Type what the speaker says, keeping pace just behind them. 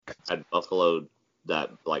had that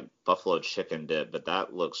like buffalo chicken dip, but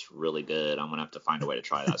that looks really good. I'm gonna have to find a way to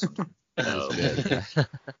try that sometime. So,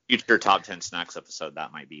 future top 10 snacks episode,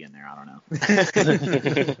 that might be in there. I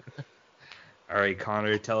don't know. All right,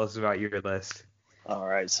 Connor, tell us about your list. All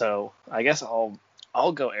right, so I guess I'll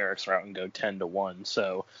go Eric's route and go 10-1.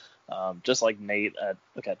 So just like Nate, I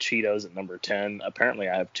got Cheetos at number 10. Apparently,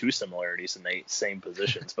 I have two similarities to Nate, same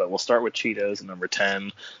positions, but we'll start with Cheetos at number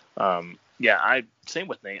 10. Same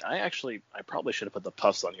with Nate. I probably should have put the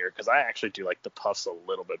Puffs on here because I actually do like the Puffs a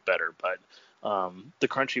little bit better, but the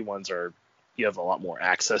crunchy ones you have a lot more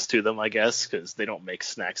access to them, I guess, because they don't make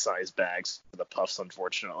snack size bags for the Puffs,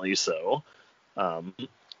 unfortunately. So a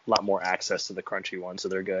lot more access to the crunchy ones, so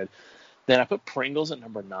they're good. Then I put Pringles at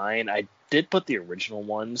number 9. I did put the original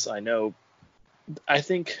ones. I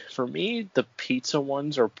think for me, the pizza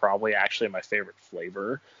ones are probably actually my favorite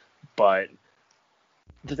flavor. But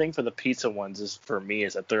the thing for the pizza ones is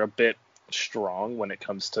that they're a bit strong when it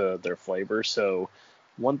comes to their flavor. So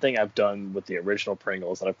one thing I've done with the original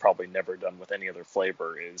Pringles that I've probably never done with any other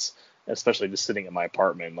flavor is, especially just sitting in my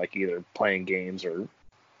apartment, like either playing games or,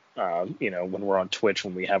 when we're on Twitch,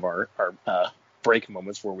 when we have our break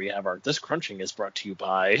moments where we have this crunching is brought to you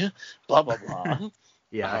by blah blah blah.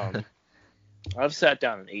 Yeah. I've sat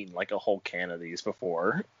down and eaten like a whole can of these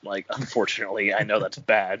before. Like, unfortunately, I know that's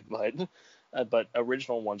bad, but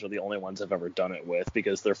original ones are the only ones I've ever done it with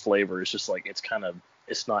because their flavor is just like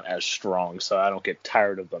it's not as strong, so I don't get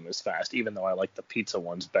tired of them as fast, even though I like the pizza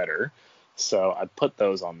ones better. So I put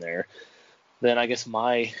those on there. Then I guess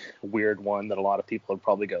my weird one that a lot of people would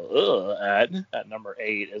probably go at number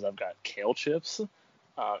 8 is I've got kale chips.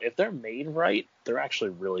 If they're made right, they're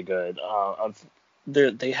actually really good.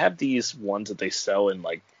 They have these ones that they sell in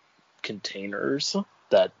like containers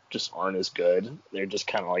that just aren't as good. They're just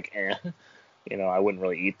kind of like I wouldn't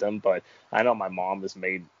really eat them. But I know my mom has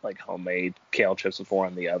made like homemade kale chips before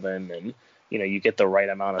in the oven, and you get the right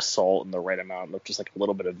amount of salt and the right amount of just like a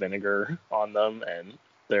little bit of vinegar on them, and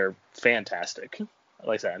they're fantastic.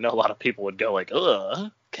 Like I said, I know a lot of people would go like,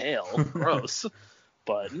 ugh, kale, gross.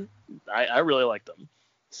 But I really like them.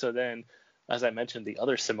 So then, as I mentioned, the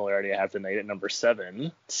other similarity I have to Nate at number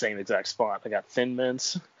 7, same exact spot. I got Thin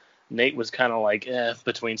Mints. Nate was kind of like,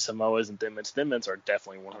 between Samoas and Thin Mints. Thin Mints are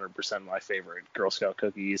definitely 100% my favorite Girl Scout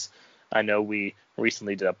cookies. I know we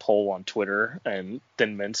recently did a poll on Twitter, and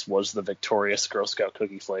Thin Mints was the victorious Girl Scout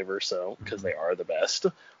cookie flavor, so because they are the best,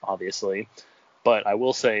 obviously. But I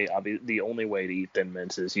will say, the only way to eat Thin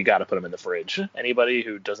Mints is you got to put them in the fridge. Anybody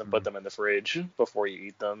who doesn't put them in the fridge before you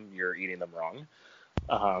eat them, you're eating them wrong.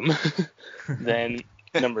 Then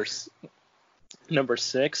number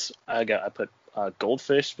 6, I put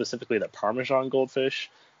Goldfish, specifically the Parmesan Goldfish,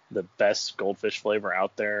 the best goldfish flavor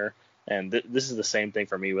out there. And this is the same thing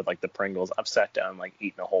for me with like the Pringles. I've sat down and like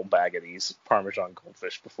eaten a whole bag of these Parmesan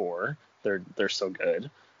Goldfish before. They're so good.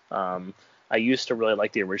 I used to really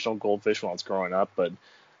like the original Goldfish when I was growing up, but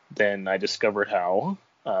then I discovered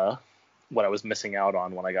what I was missing out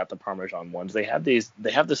on when I got the Parmesan ones. They have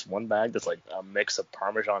this one bag that's like a mix of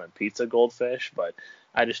Parmesan and pizza Goldfish, but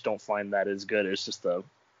I just don't find that as good as just the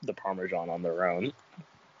Parmesan on their own.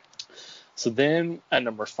 So then at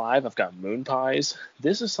number 5, I've got Moon Pies.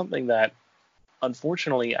 This is something that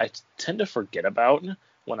unfortunately I tend to forget about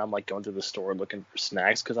when I'm like going to the store looking for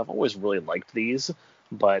snacks, because I've always really liked these,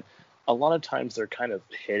 but a lot of times they're kind of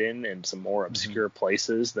hidden in some more obscure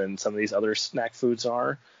places than some of these other snack foods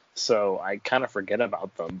are. So I kind of forget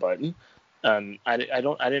about them, but I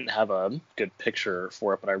didn't have a good picture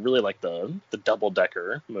for it, but I really like the double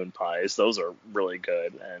decker moon pies. Those are really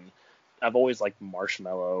good, and I've always liked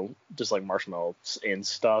marshmallows in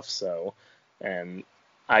stuff. So, and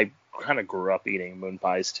I kind of grew up eating moon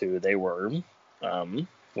pies too. They were,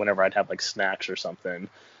 whenever I'd have like snacks or something,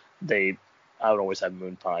 I would always have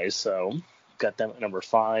moon pies. So got them at number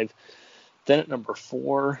 5. Then at number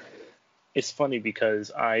 4, it's funny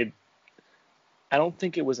because I don't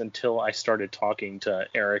think it was until I started talking to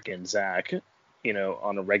Eric and Zach,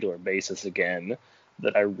 on a regular basis again,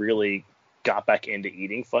 that I really got back into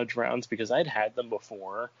eating fudge rounds, because I'd had them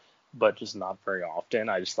before, but just not very often.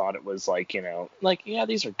 I just thought it was like, yeah,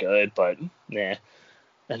 these are good, but nah.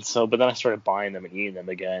 And so, but then I started buying them and eating them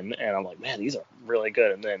again, and I'm like, man, these are really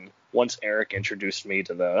good. And then once Eric introduced me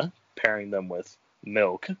to the pairing them with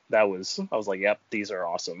milk, I was like, yep, these are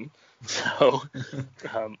awesome.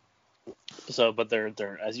 So, but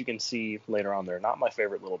they're as you can see later on, they're not my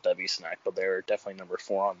favorite Little Debbie snack, but they're definitely number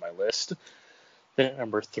 4 on my list. Then at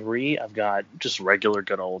number 3, I've got just regular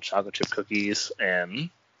good old chocolate chip cookies, and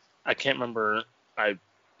I can't remember.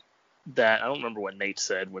 that I don't remember what Nate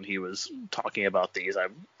said when he was talking about these. I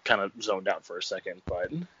kind of zoned out for a second,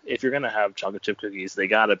 but if you're gonna have chocolate chip cookies, they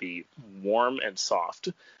gotta be warm and soft,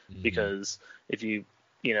 because if you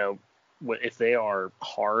know, if they are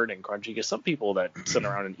hard and crunchy, because some people that sit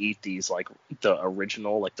around and eat these like the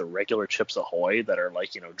original, like the regular Chips Ahoy that are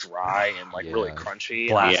like, you know, dry and like really crunchy.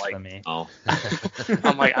 Blasphemy.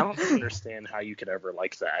 I'm like, I don't understand how you could ever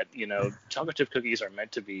like that. You know, chocolate chip cookies are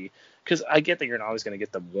meant to be, because I get that you're not always going to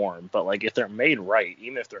get them warm, but like if they're made right,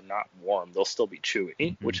 even if they're not warm, they'll still be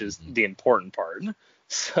chewy, which is the important part.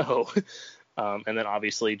 So, and then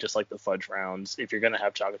obviously just like the fudge rounds, if you're going to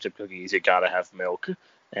have chocolate chip cookies, you got to have milk.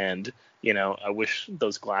 And, you know, I wish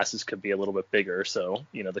those glasses could be a little bit bigger so,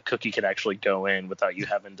 you know, the cookie could actually go in without you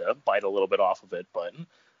having to bite a little bit off of it. But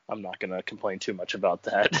I'm not going to complain too much about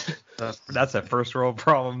that. That's a first world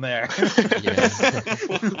problem there.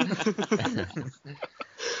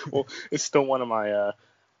 Well, it's still one of my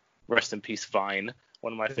rest in peace Vine.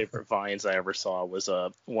 One of my favorite Vines I ever saw was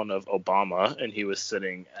one of Obama, and he was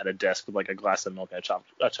sitting at a desk with like a glass of milk and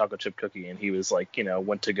a chocolate chip cookie, and he was like, you know,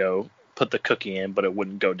 went to go put the cookie in, but it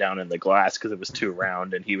wouldn't go down in the glass because it was too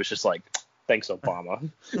round, and he was just like, thanks,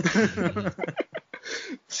 Obama.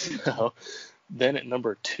 So then at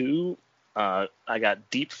number 2, I got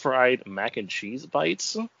deep fried mac and cheese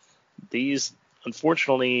bites. These,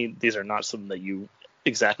 unfortunately, these are not something that you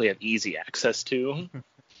exactly have easy access to.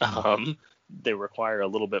 They require a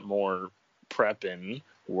little bit more prep and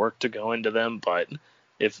work to go into them, but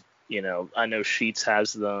if, you know, I know Sheetz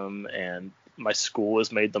has them, and my school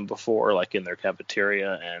has made them before, like in their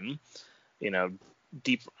cafeteria, and, you know,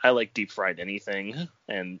 I like deep fried anything,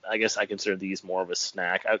 and I guess I consider these more of a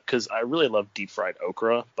snack, because I really love deep fried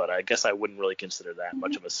okra, but I guess I wouldn't really consider that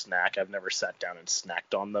much of a snack. I've never sat down and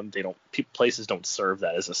snacked on them. Places don't serve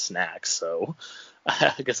that as a snack, so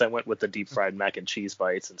I guess I went with the deep fried mac and cheese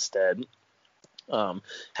bites instead.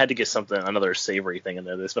 Had to get another savory thing in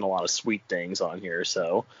there. There's been a lot of sweet things on here,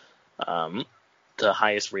 so the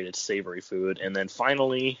highest rated savory food. And then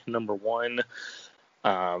finally, number 1,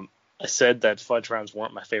 I said that fudge rounds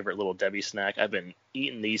weren't my favorite Little Debbie snack. I've been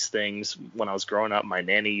eating these things when I was growing up. My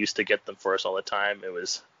nanny used to get them for us all the time. It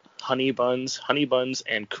was honey buns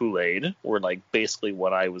and Kool-Aid were like basically what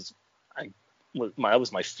that was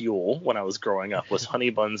my fuel when I was growing up, was honey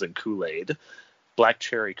buns and Kool-Aid, black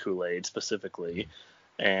cherry Kool-Aid specifically.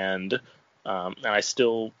 And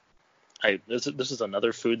this is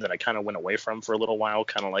another food that I kind of went away from for a little while,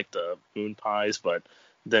 kind of like the moon pies. But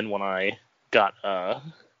then when I got my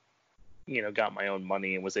own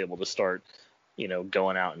money and was able to start, you know,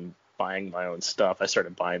 going out and buying my own stuff, I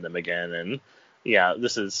started buying them again. And yeah,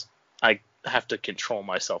 I have to control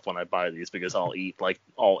myself when I buy these, because I'll eat like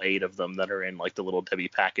all 8 of them that are in like the Little Debbie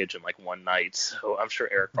package in like one night. So I'm sure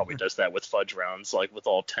Eric probably does that with fudge rounds, like with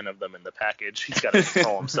all 10 of them in the package. He's got to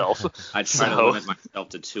control himself. I try to limit myself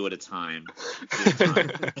to 2 at a time.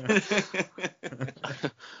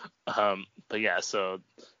 But yeah, so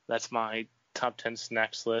that's my top 10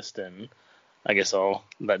 snacks list, and I guess I'll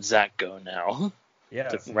let Zach go now. Yeah,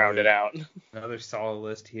 to round it out. Another solid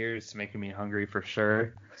list here. It's making me hungry for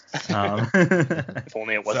sure. If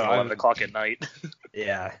only it wasn't 11 o'clock at night.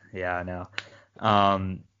 Yeah, I know.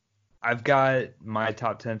 I've got my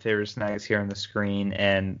top 10 favorite snacks here on the screen,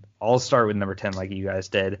 and I'll start with number 10 like you guys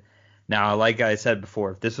did. Now, like I said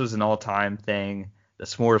before, if this was an all-time thing, the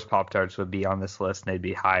s'mores Pop-Tarts would be on this list, and they'd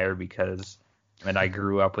be higher because, I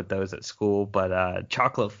grew up with those at school. But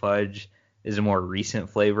chocolate fudge is a more recent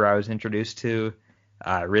flavor I was introduced to.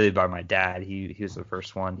 Really by my dad. He was the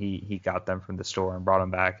first one. He got them from the store and brought them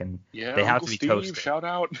back, and they have to be toasted. Shout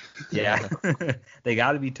out. Yeah, they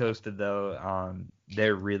got to be toasted though.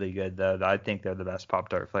 They're really good though. I think they're the best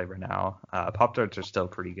Pop-Tart flavor now. Pop-Tarts are still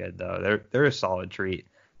pretty good though. They're a solid treat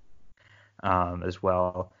as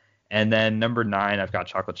well. And then number 9, I've got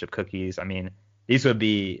chocolate chip cookies. These would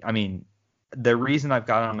be. The reason I've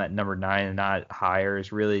got them at number 9 and not higher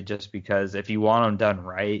is really just because if you want them done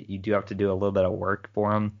right, you do have to do a little bit of work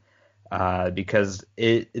for them, because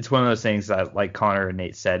it's one of those things that, like Connor and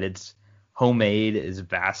Nate said, it's homemade is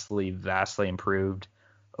vastly improved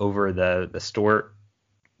over the store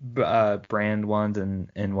brand ones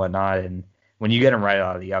and whatnot. And when you get them right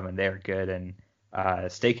out of the oven, they're good. And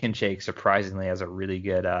Steak and Shake surprisingly has a really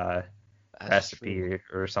good recipe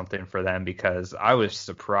or something for them, because I was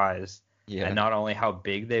surprised. Yeah. And not only how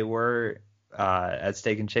big they were at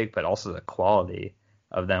Steak and Shake, but also the quality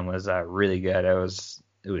of them was really good. It was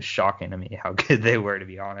shocking to me how good they were, to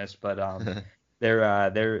be honest. But they're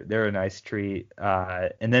a nice treat.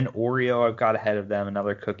 And then Oreo, I've got ahead of them,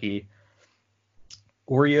 another cookie.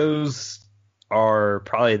 Oreos are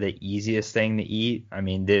probably the easiest thing to eat. I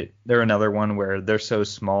mean, they're another one where they're so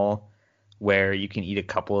small where you can eat a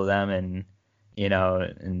couple of them and,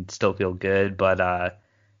 and still feel good. But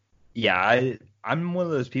yeah, I'm one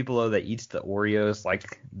of those people though that eats the Oreos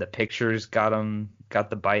like the pictures got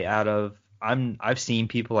the bite out of. I've seen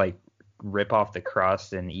people like rip off the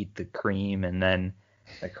crust and eat the cream and then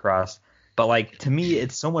the crust. But like to me,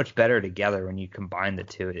 it's so much better together when you combine the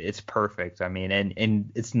two. It's perfect. I mean,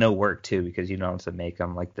 and it's no work too because you don't have to make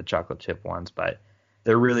them like the chocolate chip ones, but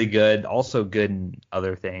they're really good. Also good in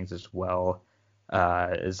other things as well,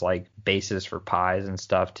 as like bases for pies and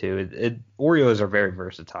stuff too. Oreos are very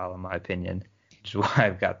versatile in my opinion, which is why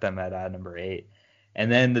I've got them at number 8. And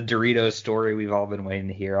then the Doritos story we've all been waiting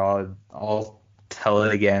to hear. I'll tell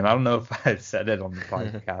it again. I don't know if I've said it on the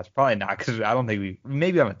podcast. Probably not, because I don't think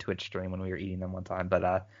maybe on a Twitch stream when we were eating them one time.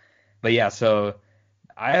 But yeah, so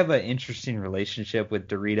I have an interesting relationship with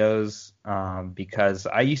Doritos because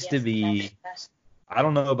I used to be, I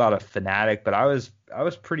don't know about a fanatic, but I was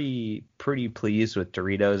pretty pleased with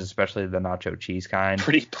Doritos, especially the nacho cheese kind.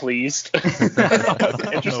 Pretty pleased. That's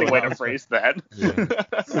an interesting way to phrase that.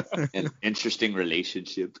 Yeah. An interesting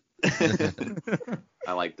relationship.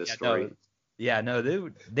 I like this story. No,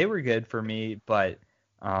 they were good for me, but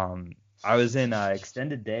I was in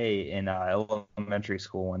extended day in elementary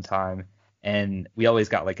school one time, and we always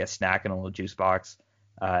got like a snack and a little juice box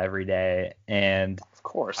every day, and of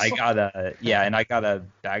course I got a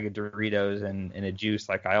bag of Doritos and a juice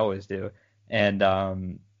like I always do, and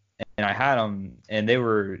I had them, and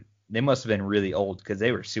they must have been really old because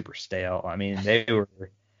they were super stale. I mean,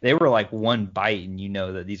 they were like one bite and you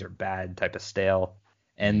know that these are bad type of stale.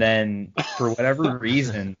 And then for whatever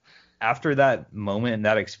reason, after that moment and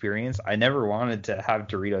that experience, I never wanted to have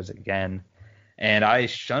Doritos again. And I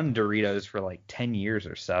shunned Doritos for like 10 years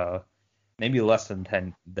or so, maybe less than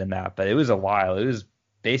 10 than that. But it was a while. It was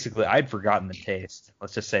basically, I'd forgotten the taste.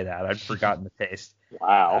 Let's just say that. I'd forgotten the taste.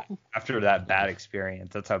 Wow. After that bad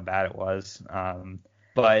experience. That's how bad it was.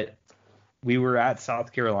 But we were at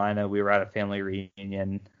South Carolina. We were at a family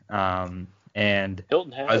reunion. And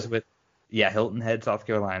Hilton Head. I was with Hilton Head, South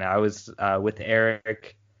Carolina. I was with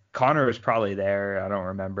Eric. Connor was probably there. I don't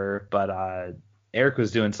remember. But Eric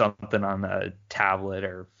was doing something on a tablet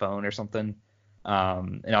or phone or something.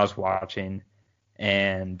 And I was watching.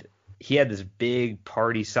 And he had this big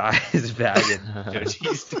party-sized bag of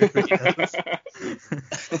cheese Doritos.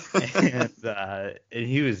 And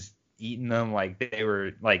he was eating them like they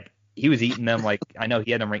were like he was eating them like I know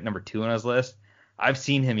he had them ranked number 2 on his list. I've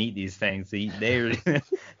seen him eat these things. They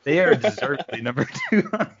are deservedly number 2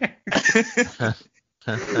 on there.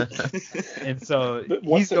 And so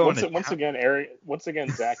once again,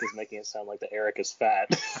 Zach is making it sound like that Eric is fat.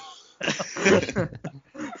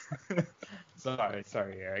 Sorry,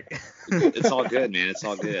 Eric. It's all good, man. It's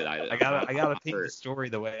all good. I gotta paint the story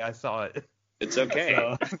the way I saw it. It's okay.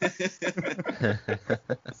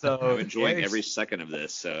 So I'm enjoying every second of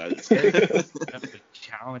this. So I'm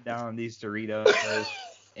chowing down on these Doritos,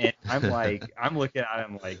 and I'm looking at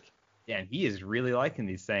him like, damn, he is really liking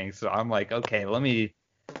these things. So I'm like, okay,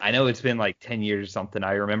 I know it's been like 10 years or something.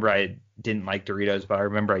 I remember I didn't like Doritos, but I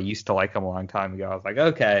remember I used to like them a long time ago. I was like,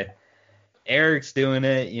 okay, Eric's doing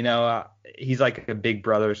it. He's like a big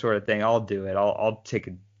brother sort of thing. I'll do it. I'll take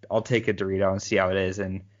a Dorito and see how it is.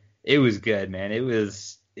 And it was good, man. It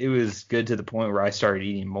was good to the point where I started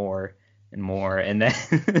eating more and more, and then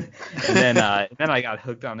then I got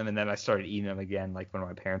hooked on them, and then I started eating them again. Like when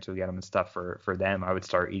my parents would get them and stuff for them, I would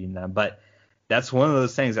start eating them. But that's one of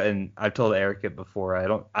those things, and I've told Eric it before. I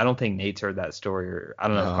don't think Nate's heard that story, or I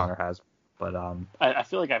don't know if Connor has, but I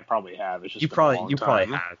feel like I probably have. It's just you probably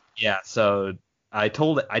have. Yeah. So I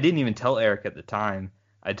didn't even tell Eric at the time.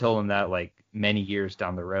 I told him that like many years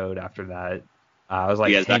down the road after that. I was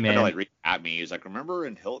like, hey, man. Like at me. He was like, remember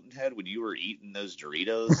in Hilton Head when you were eating those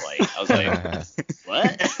Doritos? Like, I was like,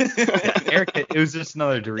 what? Eric, it was just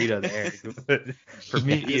another Dorito there. But for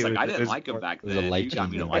me, he's like, I didn't like them back then. You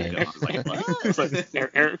got me to like them. I was like, what? It's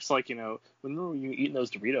like, Eric's like, when were you eating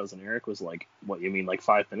those Doritos? And Eric was like, what, you mean like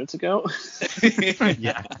 5 minutes ago?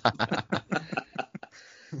 Yeah.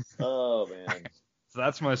 Oh, man. So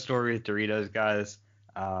that's my story with Doritos, guys.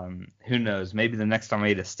 Who knows? Maybe the next time I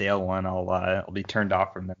eat a stale one, I'll be turned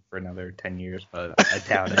off from them for another 10 years, but I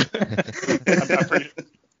doubt it.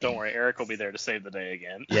 Don't worry, Eric will be there to save the day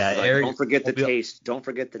again. Yeah, Eric. Don't forget the taste. Don't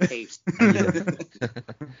forget the taste.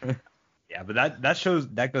 Yeah, but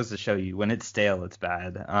that goes to show you when it's stale, it's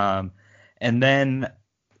bad. And then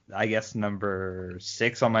I guess number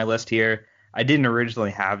 6 on my list here. I didn't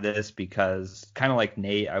originally have this because kind of like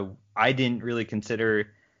Nate, I didn't really consider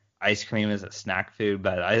ice cream as a snack food,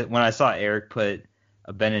 but when I saw Eric put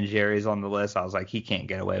a Ben and Jerry's on the list, I was like, he can't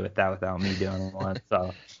get away with that without me doing one.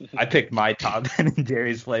 So I picked my top Ben and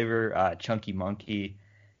Jerry's flavor, Chunky Monkey.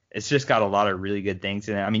 It's just got a lot of really good things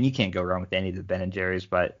in it. I mean, you can't go wrong with any of the Ben and Jerry's,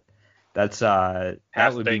 but that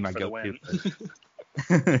would be my go-to.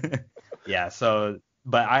 Yeah. So,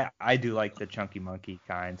 but I do like the Chunky Monkey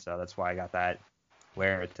kind, so that's why I got that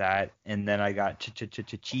where it's at. And then I got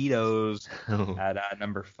Cheetos at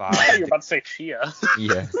number 5. You're about to say Chia.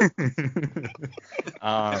 Yeah.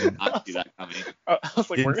 I didn't see that coming. I was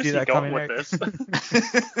like, where is he going with this?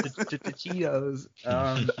 Cheetos.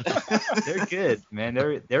 They're good,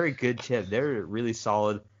 man. They're a good chip. They're really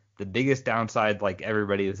solid. The biggest downside, like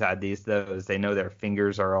everybody who's had these though, is they know their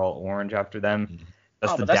fingers are all orange after them.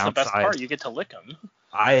 That's the downside. That's the best part. You get to lick them.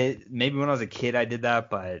 Maybe when I was a kid I did that,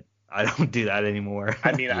 but I don't do that anymore.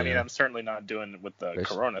 I mean, I'm certainly not doing with the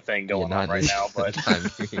Corona thing going on right now, but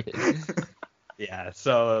yeah.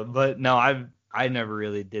 So, but no, I never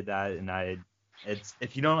really did that, and it's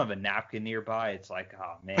if you don't have a napkin nearby, it's like,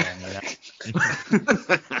 oh man,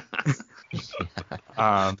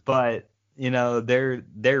 but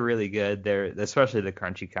they're really good. They're especially the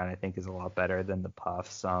crunchy kind. I think is a lot better than the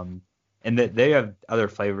puffs. And they have other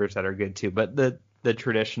flavors that are good too, but the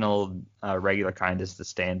traditional regular kind is the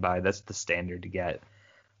standby. That's the standard to get.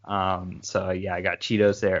 So yeah, I got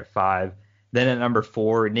Cheetos there at 5. Then at number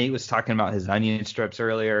 4, Nate was talking about his onion strips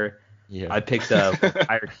earlier. Yeah. I picked a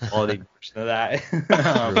higher quality version of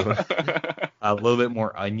that. A little bit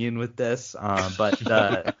more onion with this, but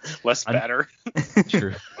less batter.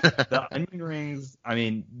 True. The onion rings, I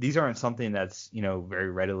mean, these aren't something that's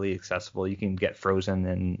very readily accessible. You can get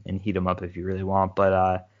frozen and heat them up if you really want,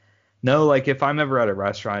 but no, like if I'm ever at a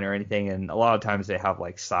restaurant or anything, and a lot of times they have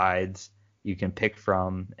like sides you can pick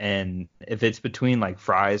from, and if it's between like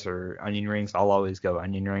fries or onion rings, I'll always go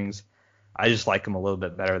onion rings. I just like them a little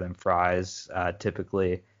bit better than fries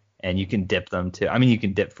typically, and you can dip them too. I mean, you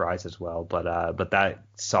can dip fries as well, but that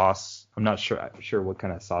sauce, I'm not sure what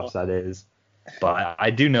kind of sauce that is, but I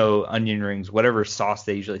do know onion rings, whatever sauce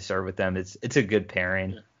they usually serve with them, it's a good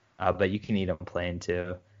pairing, but you can eat them plain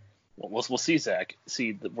too. We'll see, Zach.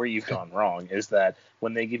 See, where you've gone wrong is that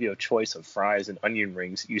when they give you a choice of fries and onion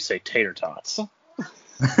rings, you say tater tots.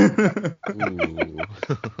 Tater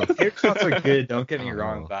tots are good. Don't get me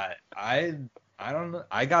wrong, but I don't know.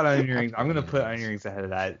 I got onion rings. I'm gonna put onion rings ahead of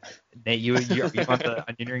that. Nate, you want the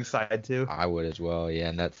onion ring side too? I would as well. Yeah,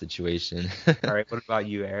 in that situation. All right. What about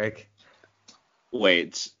you, Eric?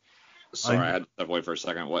 Wait. Sorry, I had to step away for a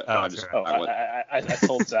second. What? I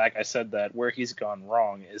told Zach, I said that where he's gone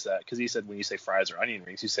wrong is that because he said when you say fries or onion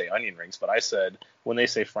rings, you say onion rings, but I said when they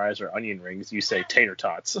say fries or onion rings, you say tater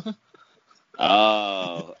tots.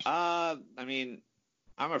 Oh, I mean,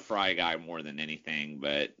 I'm a fry guy more than anything,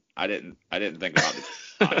 but I didn't think about the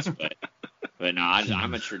tots, but no,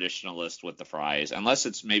 I'm a traditionalist with the fries, unless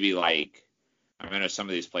it's maybe like, I know some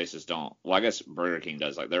of these places don't. Well, I guess Burger King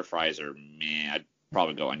does. Like their fries are meh. I'd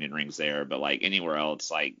probably go onion rings there, but like anywhere else,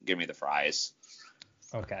 like give me the fries.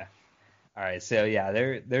 Okay. All right. So yeah,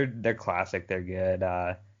 they're classic. They're good.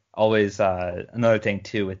 Always another thing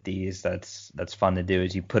too with these that's fun to do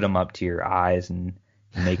is you put them up to your eyes and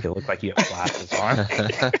make it look like you have glasses on.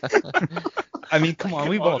 I mean, come on,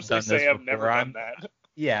 we've all done this before. I've never done that.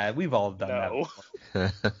 Yeah, we've all done that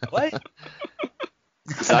before. What?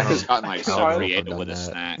 Zach has gotten like so creative with his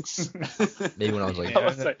snacks. Maybe when I was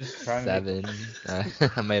like 7,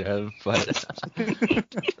 I might have, but.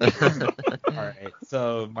 All right,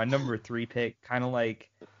 so my number 3 pick, kind of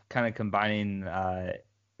combining,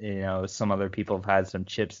 some other people have had some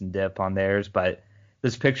chips and dip on theirs, but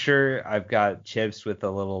this picture, I've got chips with a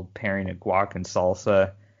little pairing of guac and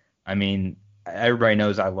salsa. I mean, everybody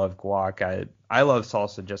knows I love guac. I love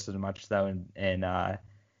salsa just as much though, and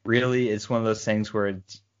really, it's one of those things where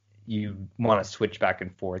you want to switch back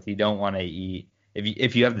and forth. You don't want to eat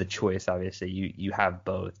if you have the choice. Obviously, you have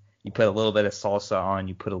both. You put a little bit of salsa on,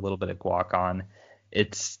 you put a little bit of guac on.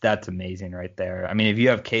 That's amazing right there. I mean, if you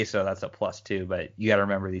have queso, that's a plus too. But you got to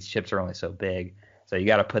remember these chips are only so big, so you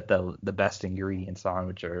got to put the best ingredients on,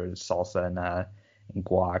 which are salsa and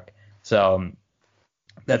guac. So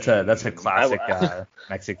that's a classic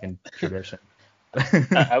Mexican tradition.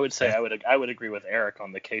 I would say I would agree with Eric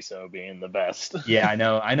on the queso being the best. Yeah, I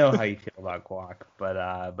know how you feel about guac, but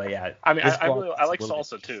yeah. I mean, I like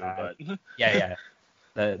salsa too, but yeah.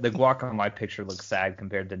 The guac on my picture looks sad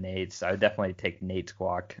compared to Nate's. I would definitely take Nate's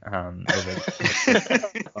guac over.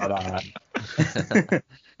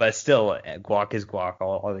 But still, guac is guac.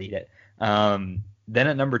 I'll eat it. Then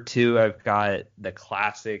at number 2, I've got the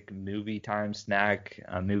classic movie time snack,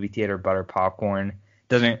 movie theater butter popcorn.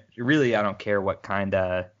 doesn't really, I don't care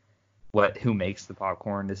who makes the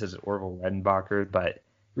popcorn. This is Orville Redenbacher, but it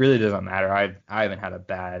really doesn't matter. I haven't had a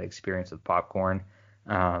bad experience with popcorn.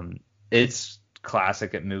 It's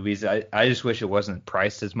classic at movies. I just wish it wasn't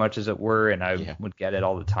priced as much as it were, and I would get it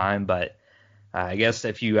all the time. But I guess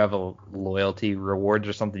if you have a loyalty rewards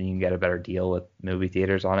or something, you can get a better deal with movie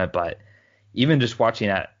theaters on it. But even just watching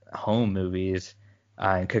at home movies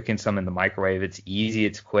and cooking some in the microwave, it's easy,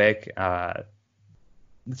 it's quick.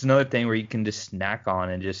 It's another thing where you can just snack on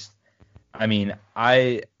and just. I mean,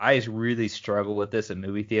 I really struggle with this at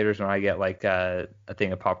movie theaters when I get like a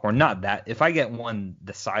thing of popcorn. Not that if I get one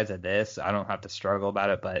the size of this, I don't have to struggle about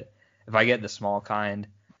it. But if I get the small kind,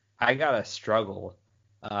 I gotta struggle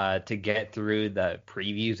to get through the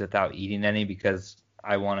previews without eating any because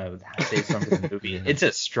I want to save something in the movie. It's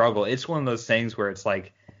a struggle. It's one of those things where it's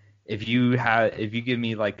like if you give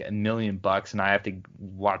me like $1 million and I have to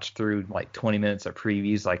watch through like 20 minutes of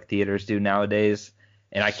previews like theaters do nowadays.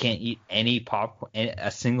 And I can't eat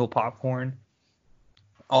a single popcorn,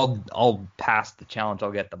 I'll pass the challenge.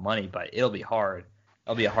 I'll get the money, but it'll be hard.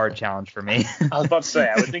 It'll be a hard challenge for me. I was about to say,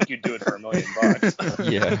 I would think you'd do it for $1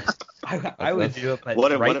 million. Yeah, I would do it. But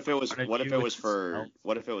what if it was for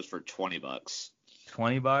 $20?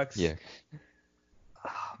 $20? Yeah.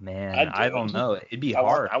 Oh man, I don't know. It'd be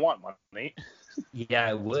hard. I want money. Yeah,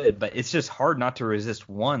 it would, but it's just hard not to resist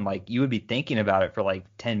one. Like you would be thinking about it for like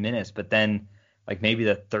 10 minutes, but then. Like maybe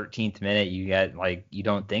the 13th minute you get like you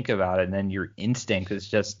don't think about it and then your instinct is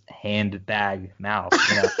just hand, bag, mouth.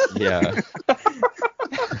 You know? Yeah.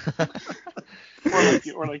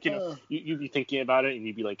 or like you'd be thinking about it and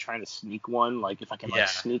you'd be like trying to sneak one. Like if I can like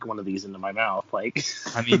sneak one of these into my mouth, like.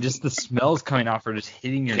 I mean, just the smells coming off are just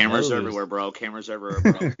hitting your Cameras nose. everywhere, bro. Cameras everywhere,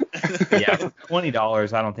 bro. Yeah, for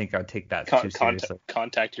 $20, I don't think I'd take that too seriously.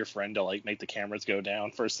 Contact your friend to like make the cameras go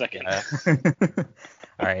down for a second. All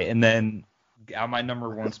right, and then. On my number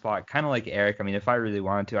one spot, kind of like Eric. I mean, if I really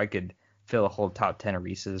wanted to, I could fill a whole top 10 of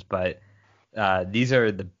Reese's, but these are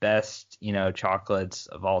the best, chocolates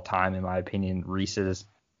of all time, in my opinion, Reese's,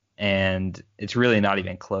 and it's really not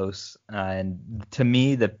even close. And to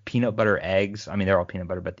me, the peanut butter eggs, I mean, they're all peanut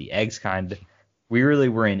butter, but the eggs kind, we really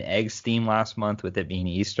were in eggs theme last month with it being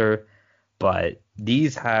Easter, but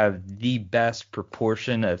these have the best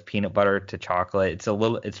proportion of peanut butter to chocolate.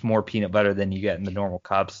 It's more peanut butter than you get in the normal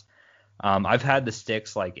cups. I've had the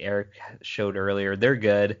sticks like Eric showed earlier. They're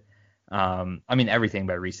good. I mean, everything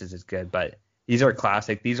by Reese's is good, but these are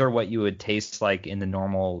classic. These are what you would taste like in the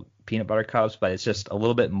normal peanut butter cups, but it's just a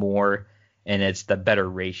little bit more, and it's the better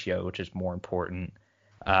ratio, which is more important.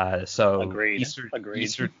 So Agreed.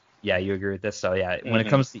 Easter, yeah, you agree with this? So yeah, when it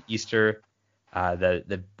comes to Easter,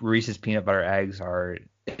 the Reese's peanut butter eggs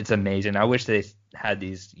it's amazing. I wish they had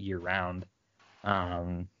these year round.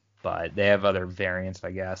 But they have other variants,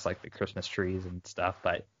 I guess, like the Christmas trees and stuff.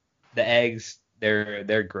 But the eggs,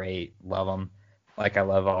 they're great. Love them. Like I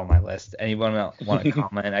love all my list. Anyone want to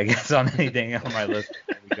comment, I guess, on anything on my list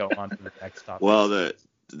before we go on to the next topic? Well,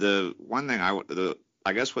 the one thing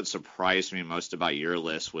I guess what surprised me most about your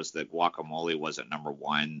list was that guacamole wasn't number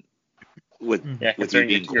one. With you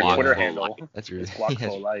being your Twitter handle. That's really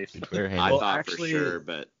Guac Life. I thought actually, for sure,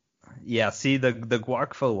 but. Yeah, see the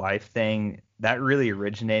Guac Life thing that really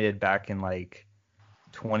originated back in like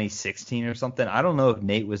 2016 or something. I don't know if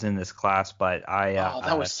Nate was in this class, but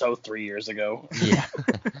that was so 3 years ago. Yeah.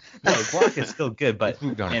 No, guac is still good, but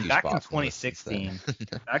back in 2016,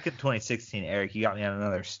 Eric, you got me on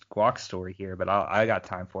another guac story here, but I got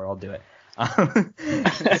time for it. I'll do it.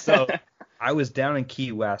 So I was down in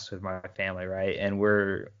Key West with my family, right? And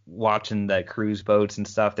we're watching the cruise boats and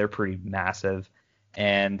stuff. They're pretty massive.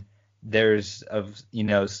 And there's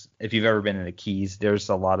if you've ever been in the Keys, there's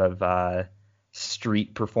a lot of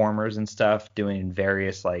street performers and stuff doing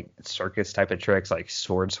various like circus type of tricks like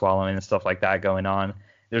sword swallowing and stuff like that going on.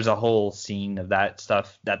 There's a whole scene of that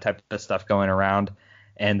type of stuff going around.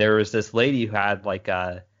 And there was this lady who had like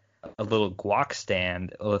a little guac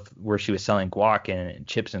stand where she was selling guac and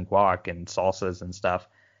chips and guac and salsas and stuff.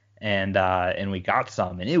 And we got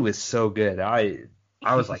some and it was so good.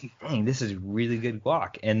 I was like, dang, this is really good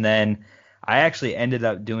guac. And then I actually ended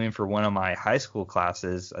up doing for one of my high school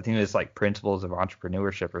classes, I think it was like Principles of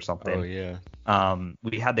Entrepreneurship or something. Oh, yeah.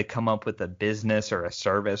 We had to come up with a business or a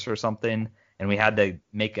service or something, and we had to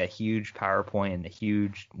make a huge PowerPoint and a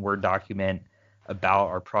huge Word document about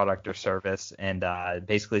our product or service and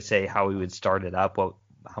basically say how we would start it up,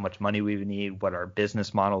 how much money we would need, what our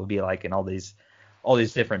business model would be like, and all these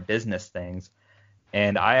different business things.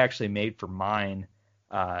 And I actually made for mine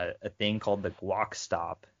a thing called the Guac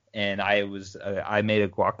Stop, and I made a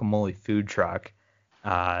guacamole food truck,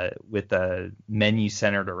 with a menu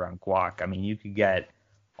centered around guac. I mean, you could get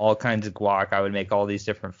all kinds of guac. I would make all these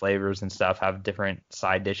different flavors and stuff, have different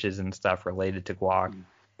side dishes and stuff related to guac.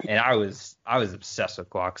 And I was obsessed with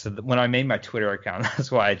guac. So when I made my Twitter account,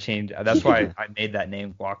 that's why I made that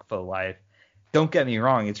name, Guac for Life. Don't get me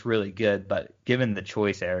wrong, it's really good, but given the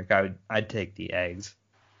choice, Eric, I'd take the eggs.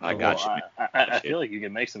 I got you. I feel like you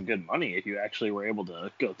could make some good money if you actually were able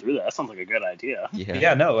to go through that. That sounds like a good idea.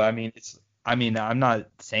 Yeah, no, I mean I'm not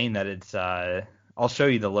saying that it's I'll show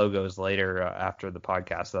you the logos later after the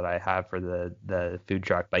podcast that I have for the food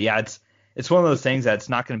truck. But yeah, it's one of those things that's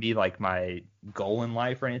not going to be like my goal in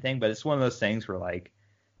life or anything, but it's one of those things where like,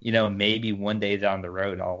 you know, maybe one day down the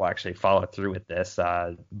road I'll actually follow through with this.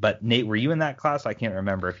 But Nate, were you in that class? I can't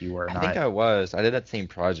remember if you were or not. I think I was. I did that same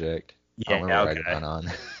project. Yeah, I don't remember what I got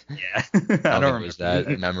on. Yeah, I don't think it was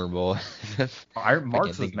that memorable.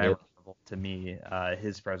 Mark's was memorable to me.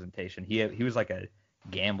 His presentation. He was like a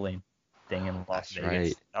gambling thing in Las Vegas.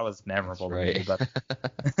 Right. That was memorable to me, but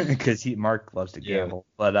because Mark loves to gamble.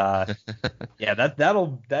 But yeah,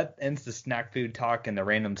 that ends the snack food talk and the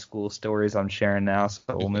random school stories I'm sharing now. So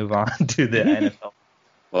we'll move on to the NFL.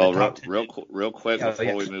 Well, real quick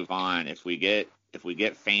before we move on, if we get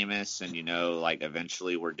famous and, you know, like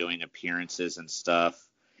eventually we're doing appearances and stuff,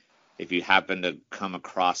 if you happen to come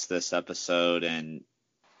across this episode, and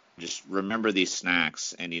just remember these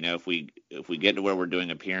snacks, and, you know, if we get to where we're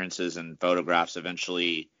doing appearances and photographs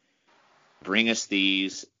eventually, bring us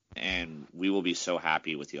these and we will be so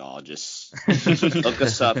happy with y'all. Just look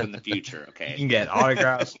us up in the future, okay? You can get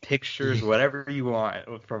autographs, pictures, whatever you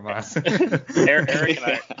want from us.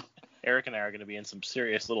 Eric and I are going to be in some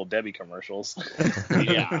serious Little Debbie commercials.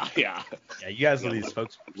 Yeah. Yeah, you guys are these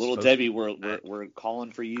folks. Little Debbie, we're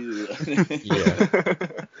calling for you.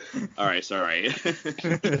 Yeah. All right, sorry.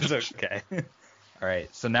 It's okay. All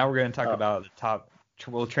right, so now we're going to talk about the top.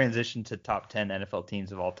 We'll transition to top 10 NFL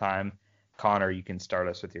teams of all time. Connor, you can start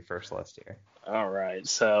us with your first list here. All right,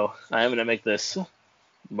 so I am going to make this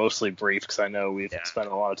mostly brief because I know we've spent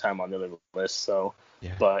a lot of time on the other list. So,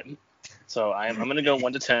 but. So I'm going to go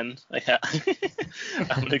 1 to 10. I'm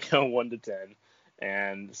going to go 1 to 10.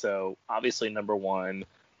 And so obviously number 1,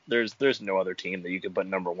 there's no other team that you could put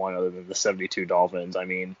number 1 other than the 72 Dolphins. I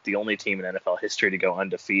mean, the only team in NFL history to go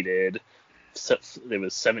undefeated. It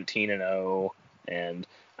was 17-0. And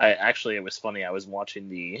it was funny. I was watching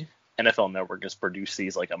the NFL Network just produce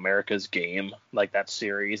these like America's Game, like that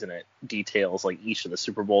series, and it details like each of the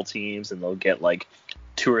Super Bowl teams, and they'll get like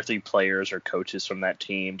 2 or 3 players or coaches from that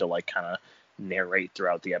team to like kind of narrate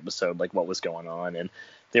throughout the episode like what was going on. And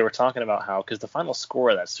they were talking about how, because the final score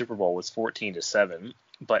of that Super Bowl was 14-7,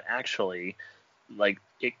 but actually like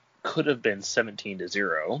it could have been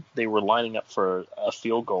 17-0. They were lining up for a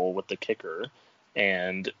field goal with the kicker,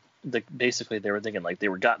 and basically they were thinking like they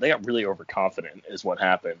got really overconfident is what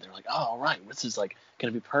happened. They're like, oh, all right, this is like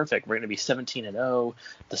going to be perfect. We're going to be 17-0.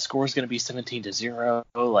 The score is going to be 17-0.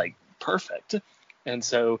 Like perfect. And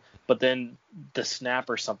so, but then the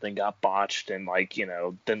snap or something got botched, and like, you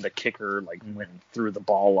know, then the kicker like went and threw the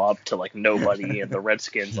ball up to like nobody, and the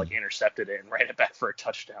Redskins like intercepted it and ran it back for a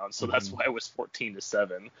touchdown. So that's why it was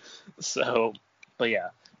 14-7. So, but yeah,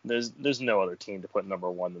 there's no other team to put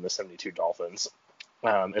number 1 than the 72 Dolphins.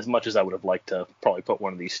 As much as I would have liked to probably put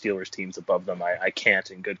one of these Steelers teams above them, I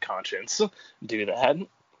can't in good conscience do that.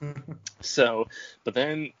 So, but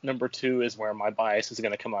then number 2 is where my bias is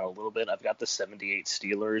going to come out a little bit. I've got the 78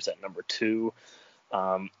 Steelers at number 2.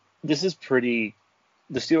 This is pretty.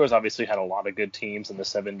 The Steelers obviously had a lot of good teams in the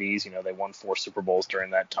 70s. You know, they won 4 Super Bowls during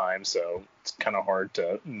that time, so it's kind of hard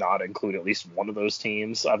to not include at least one of those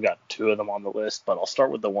teams. I've got 2 of them on the list, but I'll start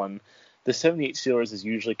with the one. The 78 Steelers is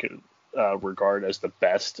usually regarded as the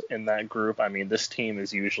best in that group. I mean, this team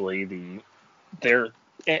is usually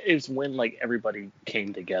is when like everybody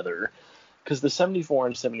came together, because the 74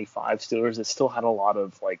 and 75 Steelers, it still had a lot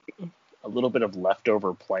of like a little bit of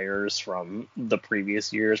leftover players from the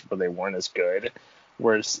previous years where they weren't as good,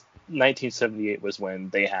 whereas 1978 was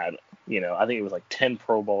when they had, you know, I think it was like 10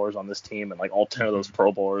 Pro Bowlers on this team, and like all 10 of those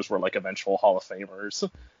Pro Bowlers were like eventual Hall of Famers.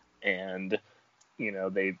 And you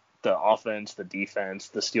know, the offense, the defense,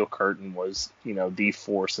 the Steel Curtain was, you know, the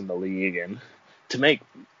force in the league. And to make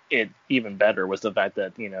it even better was the fact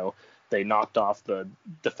that, you know, they knocked off the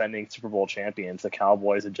defending Super Bowl champions. The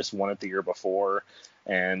Cowboys had just won it the year before.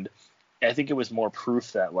 And I think it was more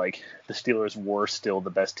proof that, like, the Steelers were still the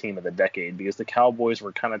best team of the decade, because the Cowboys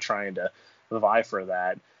were kind of trying to vie for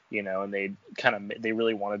that, you know, and they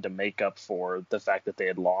really wanted to make up for the fact that they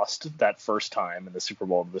had lost that first time in the Super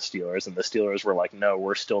Bowl to the Steelers. And the Steelers were like, no,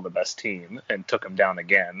 we're still the best team, and took them down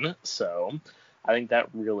again. So I think that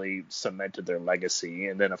really cemented their legacy.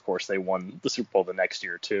 And then, of course, they won the Super Bowl the next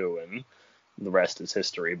year, too, and the rest is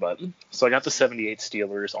history. But so I got the 78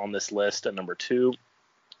 Steelers on this list at number 2.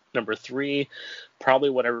 Number 3, probably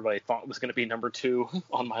what everybody thought was going to be number 2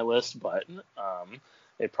 on my list, but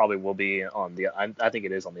it probably will be on the, I think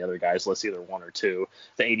it is on the other guys' list, either 1 or 2.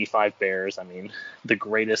 The 85 Bears, I mean, the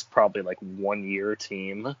greatest probably like 1-year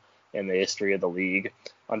team in the history of the league.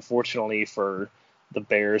 Unfortunately for the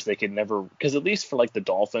Bears, they could never, because at least for like the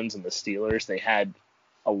Dolphins and the Steelers, they had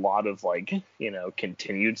a lot of like,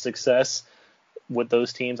 continued success with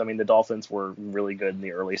those teams. I mean, the Dolphins were really good in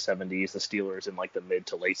the early 70s, the Steelers in like the mid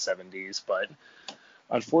to late 70s, but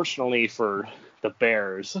unfortunately for the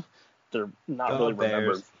Bears, they're not really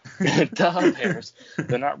remembered. Bears.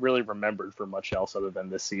 They're not really remembered for much else other than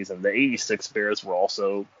this season. The 86 Bears were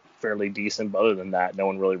also fairly decent, but other than that, no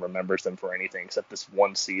one really remembers them for anything except this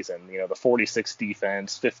one season. The 46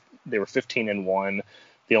 defense, they were 15-1.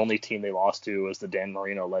 The only team they lost to was the Dan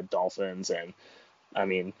Marino-led Dolphins, and I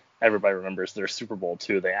mean, everybody remembers their Super Bowl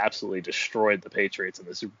too. They absolutely destroyed the Patriots in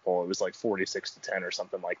the Super Bowl. It was like 46-10 or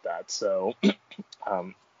something like that. So,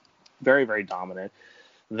 very, very dominant.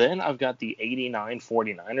 Then I've got the 89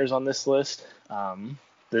 49ers on this list.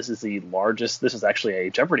 This is the largest. This is actually a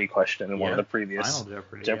Jeopardy question in one of the previous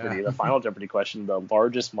Jeopardy. The final Jeopardy question. The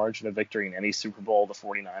largest margin of victory in any Super Bowl. The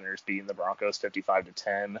 49ers beating the Broncos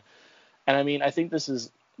 55-10. And I mean, I think this is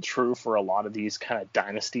true for a lot of these kind of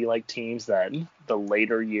dynasty-like teams, that the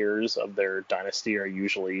later years of their dynasty are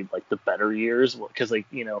usually like the better years, because like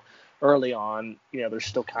early on they're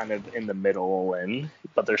still kind of in the middle,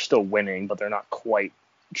 but they're still winning, but they're not quite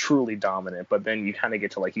truly dominant. But then you kind of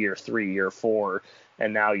get to like year 3, year 4,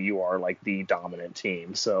 and now you are like the dominant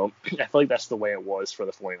team. So I feel like that's the way it was for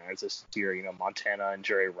the 49ers this year. Montana and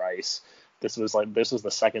Jerry Rice, this was the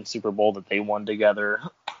second Super Bowl that they won together,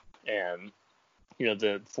 and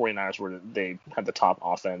the 49ers they had the top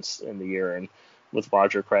offense in the year, and with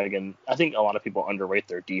Roger Craig, and I think a lot of people underrate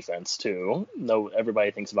their defense too. No,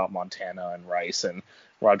 everybody thinks about Montana and Rice and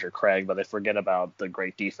Roger Craig, but they forget about the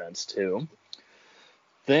great defense too.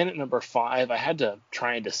 Then at number 5, I had to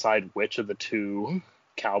try and decide which of the 2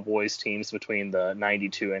 Cowboys teams between the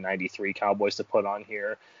 92 and 93 Cowboys to put on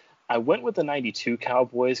here. I went with the 92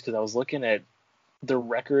 Cowboys because I was looking at their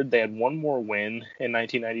record. They had one more win in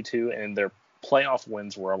 1992, and their playoff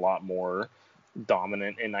wins were a lot more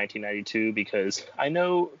dominant in 1992, because I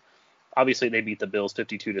know obviously they beat the Bills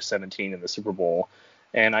 52-17 in the Super Bowl,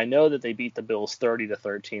 and I know that they beat the Bills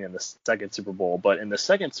 30-13 in the second Super Bowl, but in the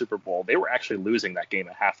second Super Bowl they were actually losing that game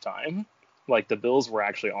at halftime. Like, the Bills were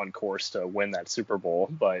actually on course to win that Super Bowl,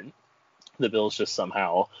 but the Bills just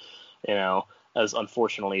somehow, as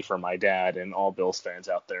unfortunately for my dad and all Bills fans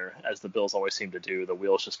out there, as the Bills always seem to do, the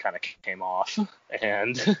wheels just kind of came off,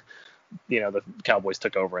 and the Cowboys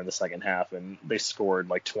took over in the second half, and they scored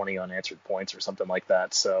like 20 unanswered points or something like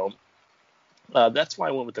that. So that's why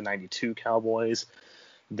I went with the 92 Cowboys.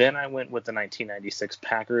 Then I went with the 1996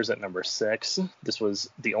 Packers at number 6. This was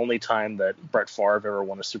the only time that Brett Favre ever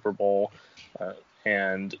won a Super Bowl.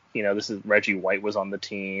 And this is Reggie White was on the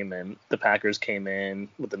team, and the Packers came in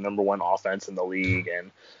with the number 1 offense in the league.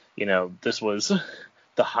 And, this was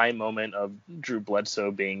the high moment of Drew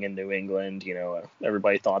Bledsoe being in New England.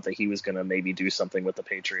 Everybody thought that he was going to maybe do something with the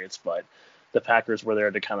Patriots, but the Packers were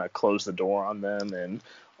there to kind of close the door on them. And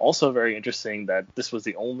also very interesting that this was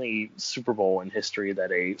the only Super Bowl in history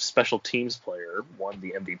that a special teams player won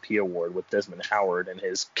the MVP award, with Desmond Howard and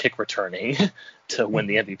his kick returning to win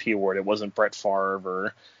the MVP award. It wasn't Brett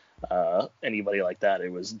Favre or anybody like that.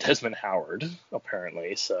 It was Desmond Howard,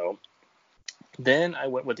 apparently. So then I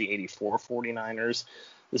went with the 84 49ers.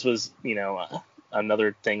 This was,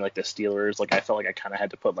 another thing like the Steelers. Like, I felt like I kind of had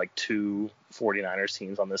to put like 2 49ers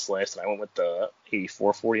teams on this list, and I went with the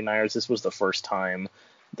 84 49ers. This was the first time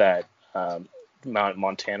that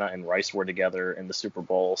Montana and Rice were together in the Super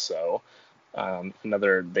Bowl. So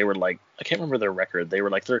they were like, I can't remember their record. They were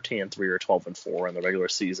like 13-3 or 12-4 in the regular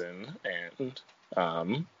season,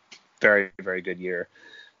 and very, very good year.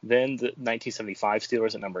 Then the 1975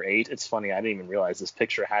 Steelers at number 8. It's funny, I didn't even realize this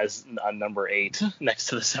picture has a number 8 next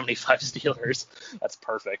to the 75 Steelers. That's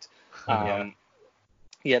perfect.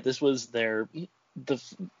 This was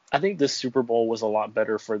I think this Super Bowl was a lot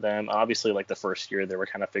better for them. Obviously, like the first year, they were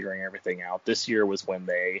kind of figuring everything out. This year was when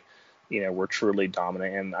they, were truly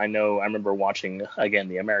dominant. And I remember watching, again,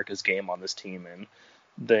 the America's Game on this team, and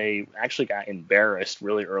they actually got embarrassed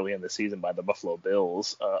really early in the season by the Buffalo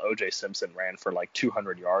Bills. O.J. Simpson ran for like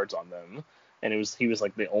 200 yards on them, and he was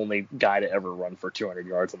like the only guy to ever run for 200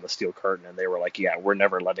 yards on the steel curtain, and they were like, yeah, we're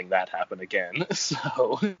never letting that happen again.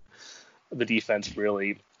 So the defense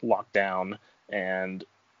really locked down, And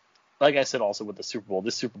like I said, also with the Super Bowl,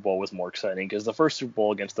 this Super Bowl was more exciting because the first Super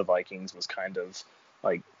Bowl against the Vikings was kind of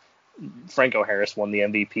like Franco Harris won the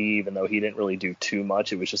MVP, even though he didn't really do too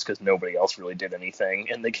much. It was just because nobody else really did anything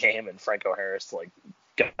in the game, and Franco Harris like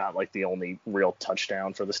got like the only real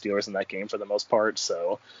touchdown for the Steelers in that game for the most part.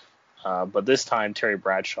 So, but this time Terry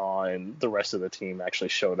Bradshaw and the rest of the team actually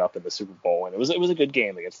showed up in the Super Bowl, and it was a good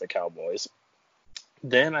game against the Cowboys.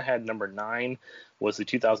 Then I had number 9 was the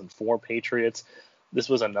 2004 Patriots. This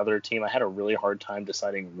was another team. I had a really hard time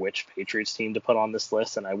deciding which Patriots team to put on this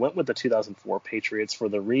list, and I went with the 2004 Patriots for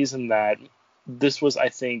the reason that this was, I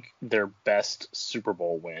think, their best Super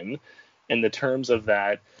Bowl win. In the terms of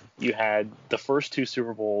that, you had the first 2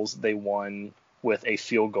 Super Bowls they won with a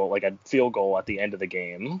field goal at the end of the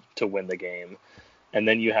game to win the game. And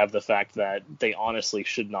then you have the fact that they honestly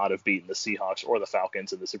should not have beaten the Seahawks or the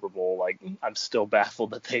Falcons in the Super Bowl. Like, I'm still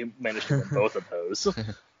baffled that they managed to win both of those.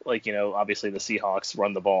 Like, obviously the Seahawks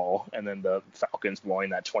run the ball, and then the Falcons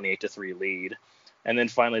blowing that 28-3 lead. And then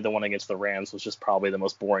finally the one against the Rams was just probably the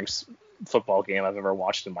most boring football game I've ever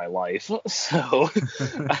watched in my life. So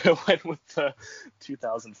I went with the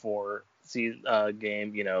 2004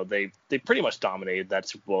 game. They pretty much dominated that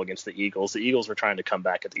Super Bowl against the Eagles. The Eagles were trying to come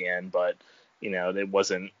back at the end, but it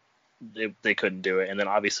wasn't. They couldn't do it. And then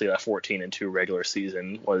obviously that 14-2 regular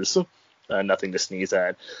season was nothing to sneeze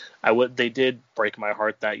at. They did break my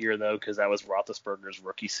heart that year though, because that was Roethlisberger's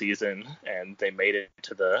rookie season, and they made it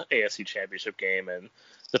to the AFC Championship game, and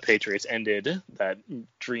the Patriots ended that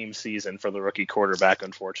dream season for the rookie quarterback,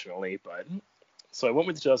 unfortunately. But so I went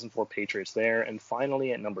with the 2004 Patriots there, and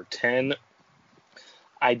finally at number 10,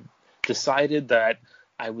 I decided that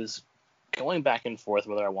I was going back and forth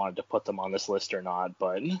whether I wanted to put them on this list or not,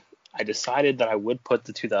 but I decided that I would put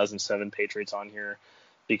the 2007 Patriots on here,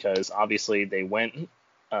 because obviously they went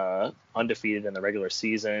undefeated in the regular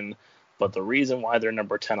season. But the reason why they're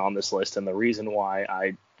number 10 on this list, and the reason why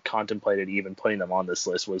I contemplated even putting them on this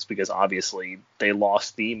list, was because obviously they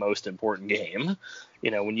lost the most important game.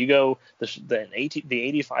 When you go, the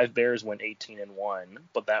 85 Bears went 18-1,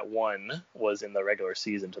 but that one was in the regular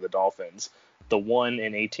season to the Dolphins. The one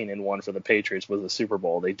in 18-1 for the Patriots was the Super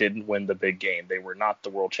Bowl. They didn't win the big game. They were not the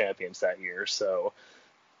world champions that year. So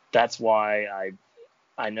that's why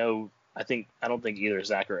I don't think either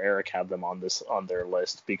Zach or Eric have them on their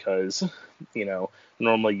list, because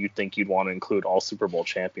normally you'd think you'd want to include all Super Bowl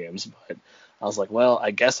champions, but I was like, well,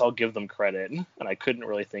 I guess I'll give them credit, and I couldn't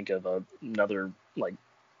really think of another like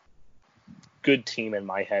good team in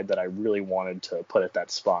my head that I really wanted to put at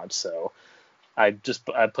that spot. So I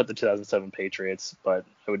put the 2007 Patriots, but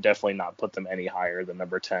I would definitely not put them any higher than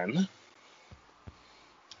number 10.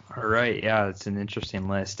 All right, yeah, it's an interesting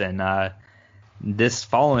list, and this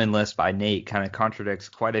following list by Nate kind of contradicts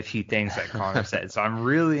quite a few things that Connor said. So I'm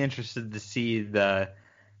really interested to see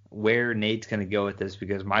where Nate's going to go with this,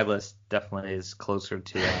 because my list definitely is closer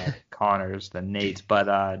to Connor's than Nate's.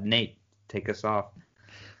 But Nate, take us off.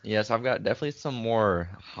 Yes, I've got definitely some more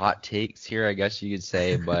hot takes here, I guess you could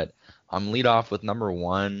say. But I'm lead off with number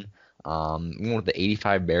 1. I'm going with the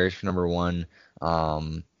 85 Bears for number 1.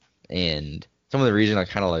 And some of the reason I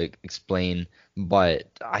kind of like explain, but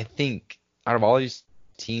I think out of all these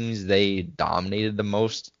teams, they dominated the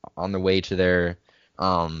most on the way to their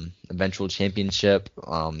eventual championship.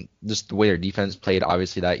 Just the way their defense played,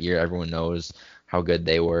 obviously that year, everyone knows how good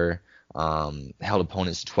they were. Held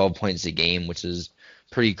opponents to 12 points a game, which is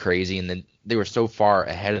pretty crazy. And then they were so far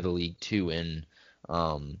ahead of the league too in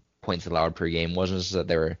points allowed per game. It wasn't just that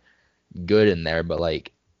they were good in there, but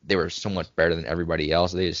like they were so much better than everybody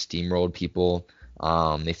else. They just steamrolled people.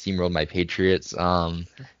 They steamrolled my Patriots.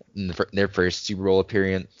 In their first Super Bowl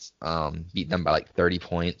appearance, beat them by like 30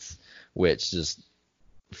 points, which just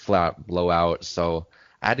flat blowout. So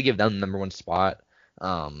I had to give them the number 1 spot,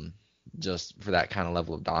 just for that kind of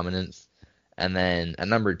level of dominance. And then at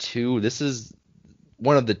number 2, this is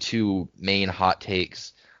one of the 2 main hot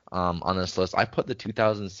takes on this list. I put the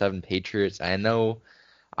 2007 Patriots. I know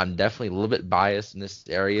I'm definitely a little bit biased in this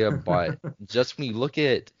area, but just when you look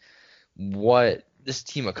at what this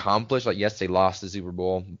team accomplished, like, yes, they lost the Super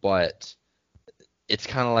Bowl, but it's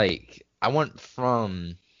kind of like I went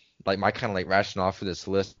from like my kind of like rationale for this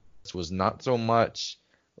list was not so much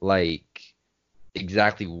like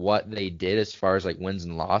exactly what they did as far as like wins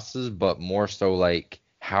and losses, but more so like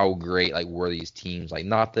how great like were these teams. Like,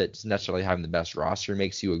 not that necessarily having the best roster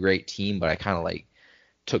makes you a great team, but I kind of like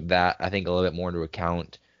took that, I think, a little bit more into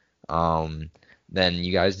account than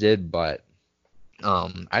you guys did. But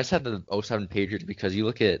I just had the 07 Patriots because you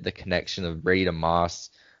look at the connection of Brady to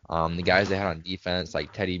Moss, the guys they had on defense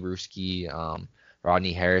like Teddy Bruschi,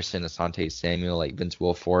 Rodney Harrison, Asante Samuel, like Vince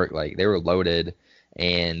Wilfork, like they were loaded,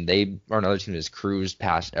 and they are another team that's cruised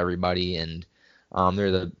past everybody, and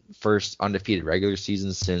they're the first undefeated regular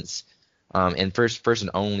season since, and first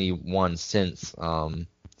and only one since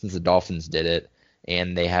the Dolphins did it,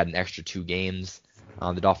 and they had an extra 2 games.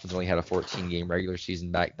 The Dolphins only had a 14-game regular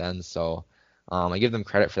season back then, so I give them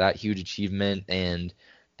credit for that huge achievement, and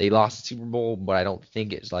they lost the Super Bowl, but I don't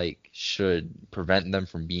think it's like should prevent them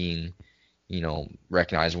from being,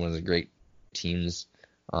 recognized as one of the great teams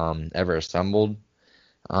ever assembled.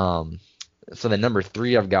 So then number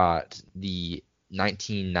 3, I've got the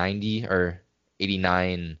 1990 or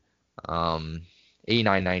 89,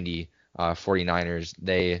 89-90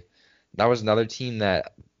 49ers. That was another team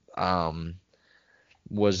that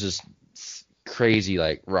was just crazy,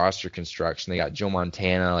 like roster construction. They got Joe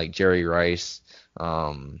Montana, like Jerry Rice,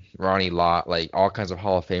 Ronnie Lott, like all kinds of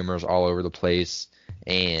Hall of Famers all over the place,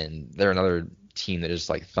 and they're another team that just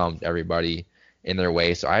like thumped everybody in their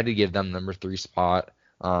way. So I had to give them number 3 spot.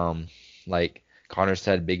 Like Connor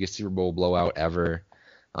said, biggest Super Bowl blowout ever,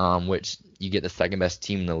 which you get the second best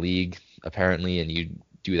team in the league apparently, and you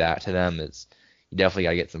do that to them. You definitely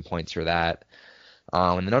gotta get some points for that.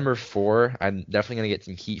 And the number 4, I'm definitely going to get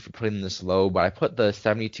some heat for putting this low, but I put the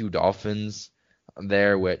 72 Dolphins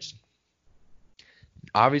there, which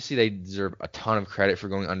obviously they deserve a ton of credit for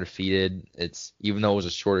going undefeated. Even though it was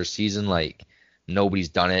a shorter season, like nobody's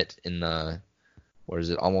done it in the,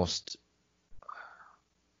 almost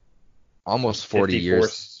 40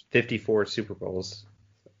 years. 54 Super Bowls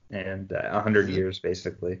and 100 years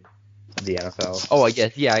basically. The NFL. Oh, I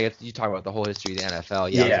guess you talk about the whole history of the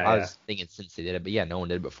NFL. Yeah, I was thinking since they did it, but yeah, no one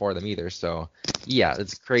did it before them either. So yeah,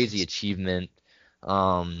 it's a crazy achievement.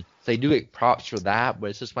 So they do get props for that, but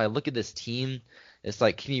it's just when I look at this team, it's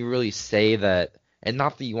like, can you really say that? And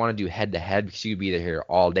not that you want to do head to head, because you could be here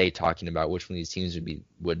all day talking about which one of these teams would be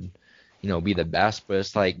the best. But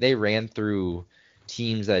it's like they ran through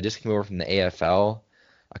teams that just came over from the AFL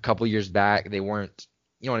a couple years back. They weren't,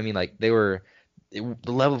 you know what I mean? Like the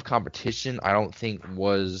level of competition, I don't think,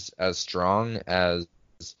 was as strong as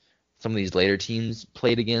some of these later teams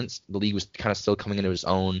played against. The league was kind of still coming into its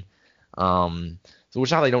own. So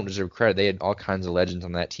which not they don't deserve credit. They had all kinds of legends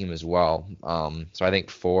on that team as well. So I think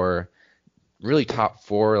 4, really top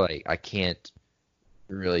 4, like I can't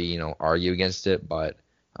really, argue against it, but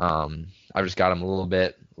I've just got them a little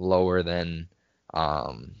bit lower than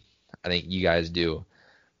I think you guys do.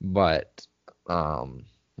 But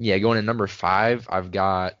yeah, going to number 5, I've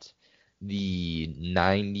got the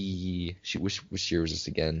 90. Which year was this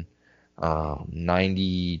again?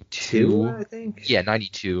 92, I think. Yeah,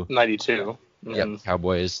 92. 92. Yep,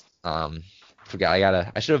 Cowboys.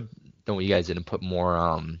 Forgot. I should have done what you guys did and put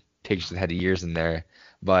more pictures that had the years in there.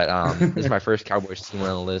 But this is my first Cowboys team on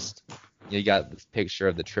the list. You got this picture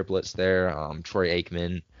of the triplets there. Troy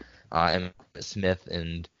Aikman, Emmitt Smith,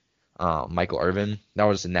 and Michael Irvin. That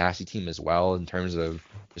was a nasty team as well in terms of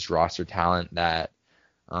this roster talent that,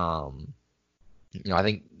 I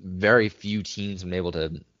think very few teams have been able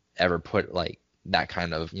to ever put like that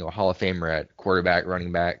kind of, Hall of Famer at quarterback,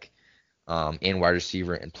 running back, and wide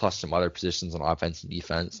receiver, and plus some other positions on offense and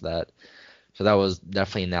defense. So that was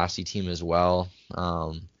definitely a nasty team as well.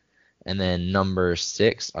 And then number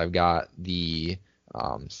 6, I've got the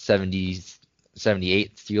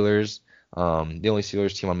 78 Steelers. The only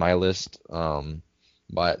Steelers team on my list,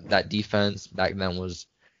 but that defense back then was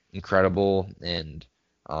incredible, and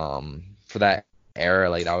for that era,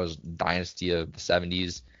 like that was dynasty of the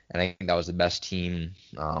 70s, and I think that was the best team,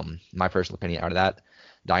 my personal opinion, out of that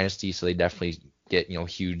dynasty. So they definitely get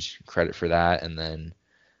huge credit for that. And then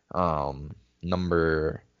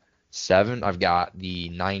number 7, I've got the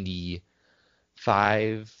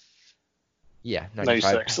 95. Yeah,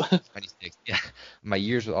 96. 96. Yeah, my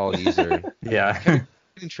years with all these are getting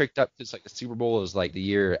tricked up because like the Super Bowl is like the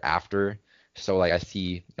year after, so like I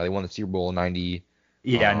see they won the Super Bowl in 90.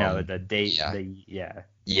 Yeah, no, the date. Yeah,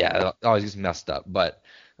 it always gets messed up. But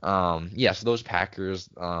so those Packers,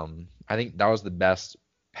 I think that was the best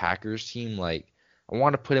Packers team. Like I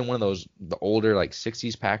want to put in one of those the older like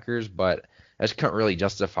 60s Packers, but I just couldn't really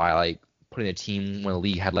justify like putting a team when the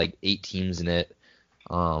league had like 8 teams in it.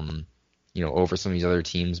 Over some of these other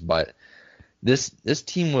teams, but this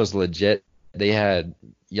team was legit. They had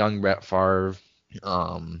young Brett Favre,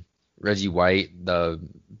 Reggie White, the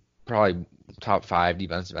probably top 5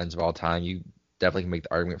 defensive ends of all time. You definitely can make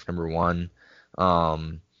the argument for number 1.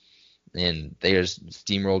 And they just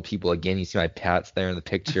steamrolled people again. You see my Pats there in the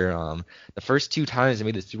picture. The first 2 times they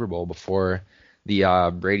made the Super Bowl before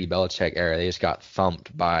the Brady Belichick era, they just got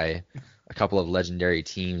thumped by a couple of legendary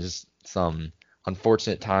teams, some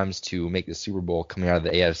unfortunate times to make the Super Bowl coming out of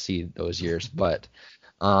the AFC those years. But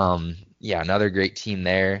yeah, another great team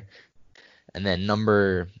there. And then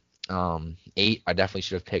number 8, I definitely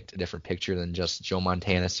should have picked a different picture than just Joe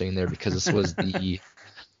Montana sitting there, because this was the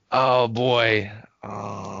oh boy,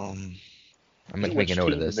 I meant to make a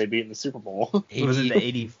note of this. They beat in the Super Bowl. Was it the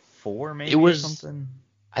 84 maybe? It was or something?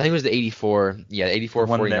 I think it was the 84. Yeah, the 84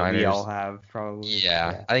 One 49ers. that we all have probably.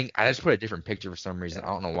 Yeah, I think I just put a different picture for some reason. I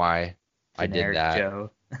don't know why I did that.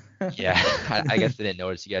 Joe. Yeah, I guess they didn't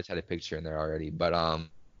notice you guys had a picture in there already. But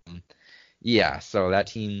yeah, so that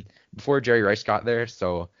team before Jerry Rice got there.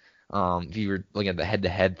 So if you were looking at the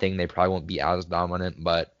head-to-head thing, they probably won't be as dominant.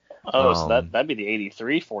 But so that'd be the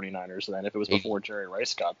 83 49ers then, if it was before Jerry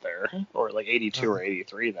Rice got there, or like 82 or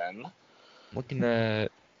 83 then. Looking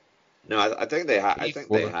at No, I think they had. I 84. think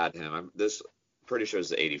they had him. This pretty sure it's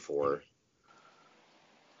the 84.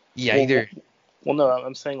 yeah, Well, either Well, no,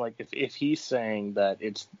 I'm saying like if he's saying that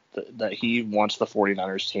that he wants the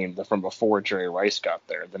 49ers team from before Jerry Rice got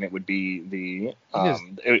there, then it would be the it'd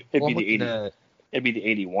be the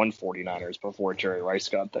 81 49ers before Jerry Rice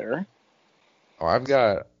got there. Oh, I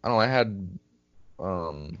had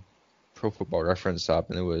Pro Football Reference up,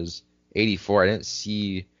 and it was 84. I didn't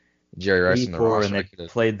see Jerry Rice in the 84, roster. and they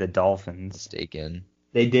played the Dolphins. Mistaken.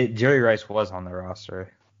 They did. Jerry Rice was on the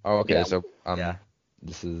roster. Oh, okay. Yeah. So Yeah.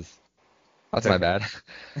 That's my bad.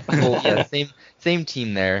 Well, yeah, same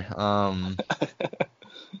team there.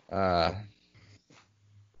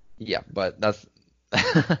 Yeah, but that's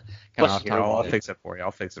kind of off Here, I'll topic. fix it for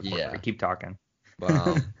you. Yeah. Keep talking.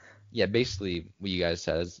 But yeah, basically what you guys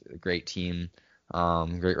said is a great team,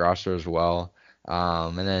 great roster as well.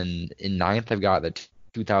 And then in 9th, I've got the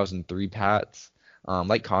 2003 Pats.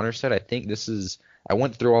 Like Connor said, I think I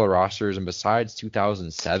went through all the rosters, and besides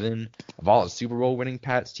 2007, of all the Super Bowl winning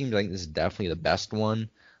Pats teams, I think this is definitely the best one.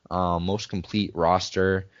 Most complete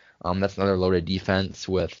roster. That's another loaded defense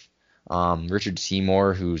with Richard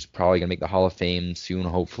Seymour, who's probably going to make the Hall of Fame soon,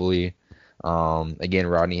 hopefully. Again,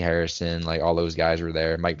 Rodney Harrison, like all those guys were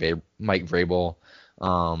there. Mike Vrabel.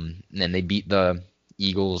 And then they beat the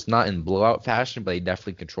Eagles, not in blowout fashion, but they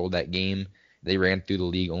definitely controlled that game. They ran through the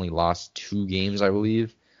league, only lost 2 games, I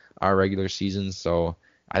believe, our regular season. So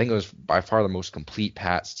I think it was by far the most complete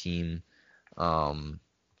Pats team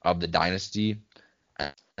of the dynasty.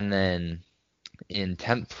 And then in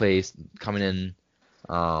 10th place, coming in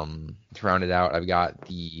to round it out, I've got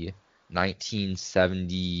the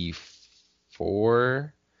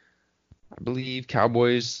 1974, I believe,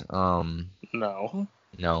 Cowboys. No.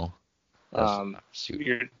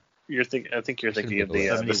 Shoot. I think you're thinking of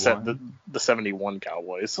the the 71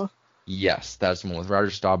 Cowboys. Yes, that's the one with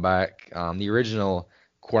Roger Staubach. The original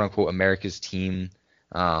quote-unquote America's team.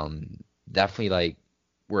 Definitely like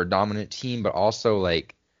were a dominant team, but also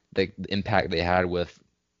like the impact they had with,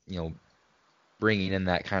 bringing in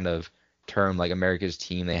that kind of term like America's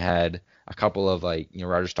team. They had a couple of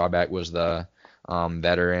Roger Staubach was the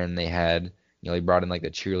veteran. They had, they brought in like the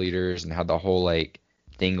cheerleaders and had the whole like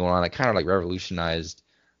thing going on that kind of like revolutionized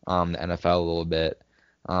the NFL a little bit.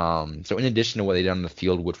 So in addition to what they did on the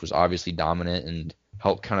field, which was obviously dominant and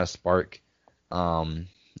helped kind of spark a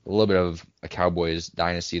little bit of a Cowboys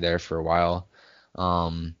dynasty there for a while,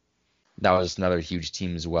 that was another huge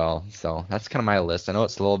team as well. So that's kind of my list. I know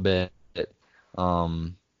it's a little bit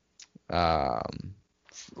some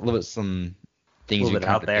things A little bit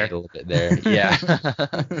out there. A little bit there. Yeah.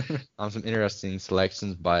 Some interesting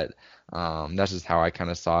selections, but that's just how I kind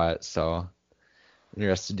of saw it. So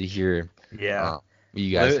interested to hear what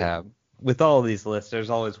you guys have. With all of these lists, there's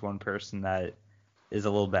always one person that is a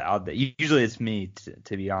little bit out there. Usually it's me,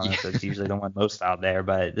 to be honest. It's usually the one most out there,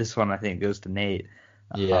 but this one I think goes to Nate.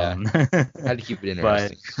 Yeah. I had to keep it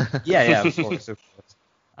interesting. But, yeah, of course.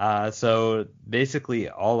 So basically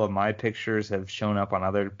all of my pictures have shown up on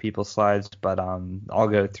other people's slides, but I'll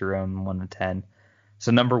go through them 1 to 10.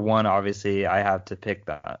 So number 1, obviously, I have to pick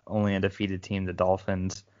the only undefeated team, the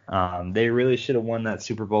Dolphins. They really should have won that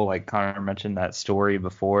Super Bowl, like Connor mentioned that story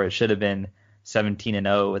before. It should have been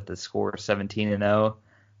 17-0 with the score 17-0,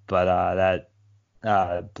 but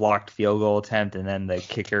that blocked field goal attempt and then the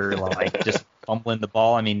kicker just fumbling the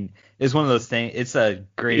ball. I mean, it's one of those things. It's a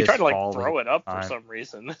greatest. You tried to throw it up for some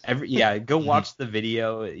reason. Go watch the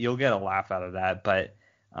video. You'll get a laugh out of that. But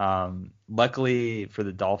luckily for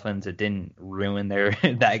the Dolphins, it didn't ruin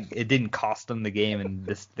it didn't cost them the game and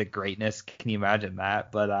the greatness. Can you imagine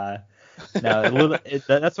that? But no,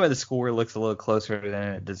 that's why the score looks a little closer than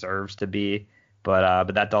it deserves to be.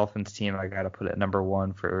 But that Dolphins team, I got to put it number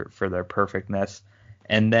 1 for their perfectness.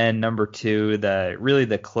 And then number 2, the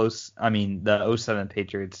 07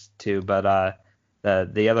 Patriots too. But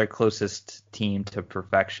The other closest team to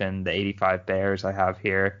perfection, the 85 Bears I have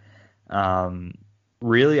here.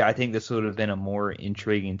 Really, I think this would have been a more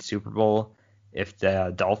intriguing Super Bowl if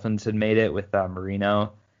the Dolphins had made it with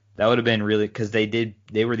Marino. That would have been really, because they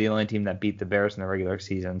were the only team that beat the Bears in the regular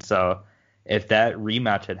season. So if that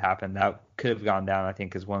rematch had happened, that could have gone down, I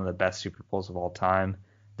think, as one of the best Super Bowls of all time.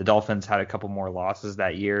 The Dolphins had a couple more losses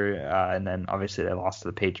that year, and then obviously they lost to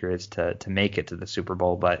the Patriots to make it to the Super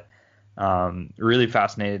Bowl. But really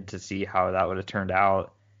fascinated to see how that would have turned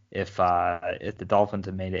out if the Dolphins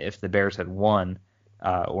had made it, if the Bears had won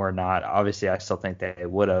or not. Obviously, I still think they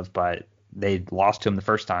would have, but they lost to them the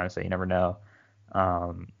first time, so you never know.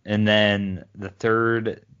 And then the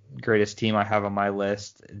third greatest team I have on my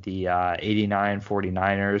list, the 89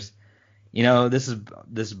 49ers. You know, this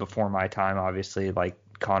is before my time, obviously, like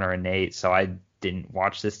Connor and Nate, so I didn't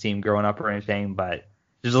watch this team growing up or anything, but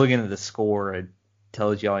just looking at the score, it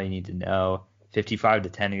tells you all you need to know.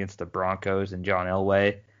 55-10 against the Broncos and John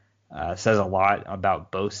Elway says a lot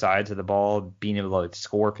about both sides of the ball, being able to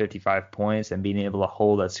score 55 points and being able to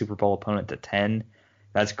hold a Super Bowl opponent to 10.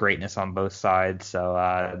 That's greatness on both sides,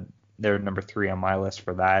 so they're number 3 on my list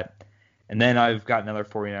for that. And then I've got another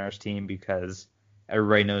 49ers team because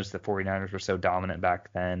everybody knows the 49ers were so dominant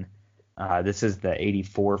back then. This is the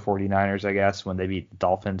 84 49ers, I guess, when they beat the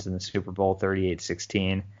Dolphins in the Super Bowl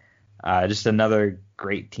 38-16. Just another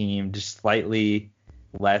great team, just slightly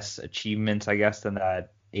less achievements, I guess, than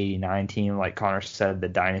that 89 team. Like Connor said, the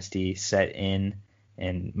dynasty set in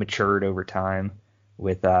and matured over time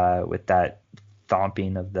with that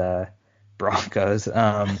thumping of the Broncos.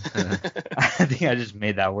 I think I just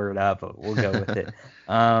made that word up, but we'll go with it.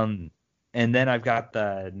 And then I've got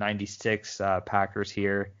the 96 Packers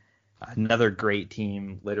here. Another great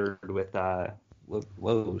team littered with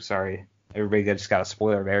sorry. Everybody just got a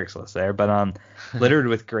spoiler of Eric's list there, but littered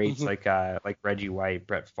with greats like Reggie White,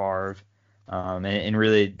 Brett Favre, and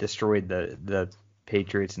really destroyed the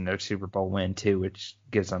Patriots in their Super Bowl win too, which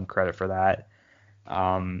gives them credit for that.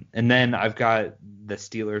 And then I've got the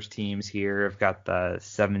Steelers teams here. I've got the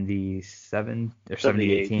 77 or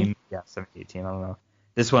 78 team. Yeah, 78 team. I don't know.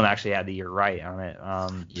 This one actually had the year right on it.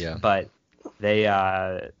 Yeah. But they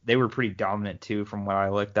were pretty dominant too from what I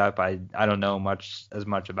looked up. I don't know as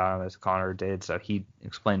much about them as Connor did, so he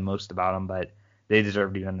explained most about them, but they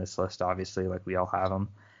deserve to be on this list, obviously, like we all have them.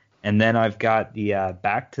 And then I've got the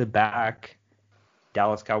back-to-back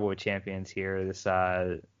Dallas Cowboy champions here.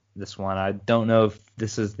 This one, I don't know if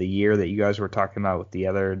this is the year that you guys were talking about with the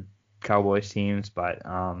other Cowboys teams, but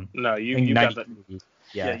no, you got the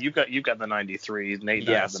you got the 93. Nate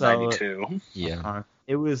and I have the 92. Yeah.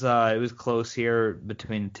 It was close here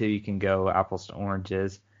between the two. You can go apples to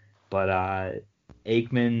oranges, but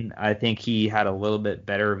Aikman, I think he had a little bit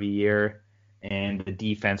better of a year, and the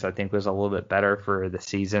defense I think was a little bit better for the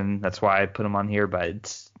season. That's why I put him on here, but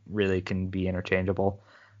it's really can be interchangeable.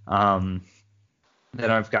 Then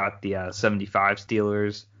I've got the 75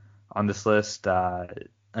 Steelers on this list,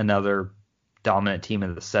 another dominant team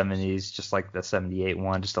in the 70s, just like the 78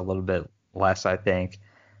 one, just a little bit less, I think,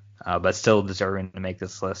 but still deserving to make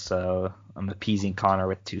this list. So I'm appeasing Connor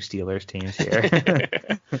with 2 Steelers teams here.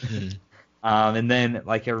 And then,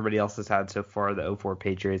 like everybody else has had so far, the 04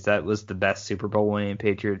 Patriots, that was the best Super Bowl winning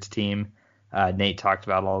Patriots team. Nate talked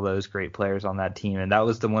about all those great players on that team, and that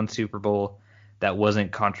was the one Super Bowl that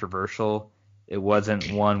wasn't controversial. It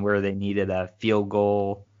wasn't one where they needed a field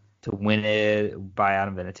goal to win it by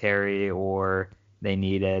Adam Vinatieri, or they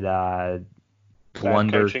needed a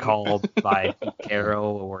blunder called by Pete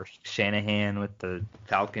Carroll or Shanahan with the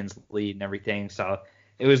Falcons lead and everything. So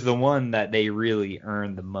it was the one that they really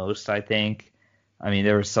earned the most, I think. I mean,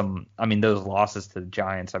 there was those losses to the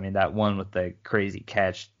Giants. I mean, that one with the crazy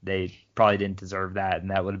catch, they probably didn't deserve that,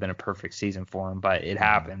 and that would have been a perfect season for them, but it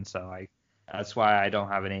happened. So that's why I don't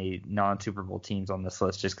have any non-Super Bowl teams on this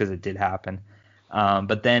list, just because it did happen.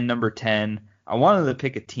 But then number 10, I wanted to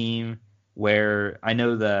pick a team where I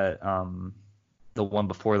know the one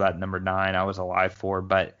before that, number 9, I was alive for,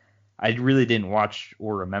 but I really didn't watch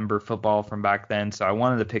or remember football from back then. So I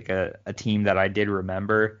wanted to pick a team that I did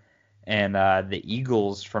remember. And the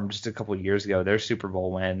Eagles from just a couple of years ago, their Super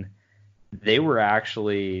Bowl win, they were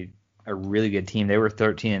actually a really good team. They were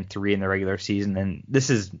 13-3 in the regular season, and this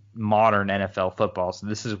is modern NFL football. So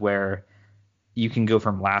this is where you can go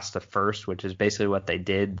from last to first, which is basically what they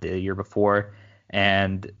did the year before.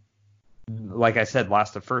 And like I said,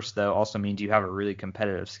 last to first, though, also means you have a really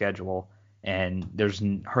competitive schedule, and there's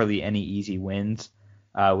hardly any easy wins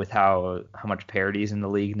with how much parity is in the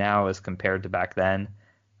league now as compared to back then.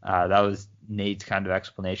 That was Nate's kind of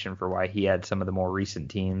explanation for why he had some of the more recent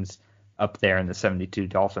teams up there and the 72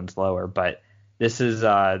 Dolphins lower. But this is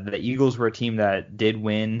the Eagles were a team that did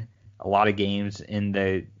win a lot of games in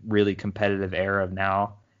the really competitive era of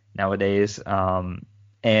nowadays.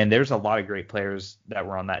 And there's a lot of great players that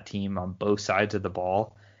were on that team on both sides of the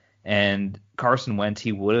ball. And Carson Wentz,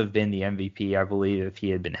 he would have been the MVP, I believe, if he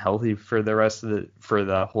had been healthy for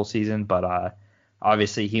the whole season. But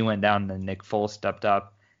obviously he went down and Nick Foles stepped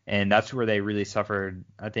up, and that's where they really suffered.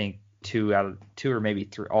 I think two or maybe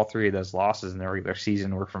all three of those losses in the regular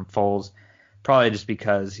season were from Foles. Probably just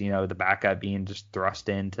because, the backup being just thrust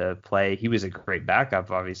into play. He was a great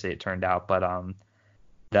backup, obviously, it turned out. But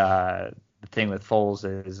the thing with Foles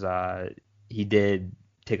is he did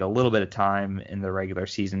take a little bit of time in the regular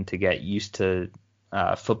season to get used to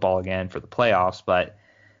football again for the playoffs. But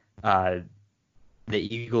the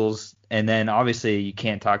Eagles, and then obviously you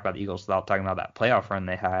can't talk about the Eagles without talking about that playoff run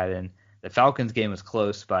they had. And the Falcons game was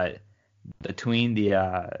close, but between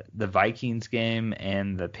the Vikings game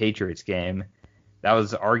and the Patriots game, that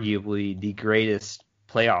was arguably the greatest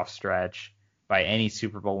playoff stretch by any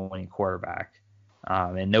Super Bowl winning quarterback.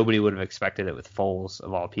 And nobody would have expected it with Foles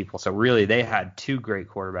of all people. So really they had two great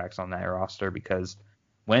quarterbacks on that roster because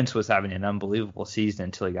Wentz was having an unbelievable season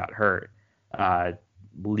until he got hurt.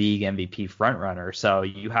 League MVP frontrunner. So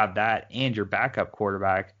you have that, and your backup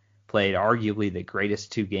quarterback played arguably the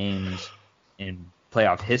greatest two games in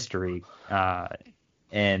playoff history,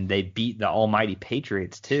 and they beat the almighty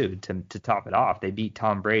Patriots too to top it off. They beat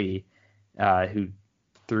Tom Brady, who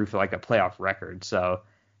threw for like a playoff record. So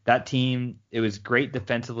that team, it was great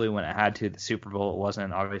defensively when it had to. The Super Bowl it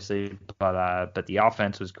wasn't, obviously, but the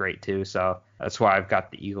offense was great too. So that's why I've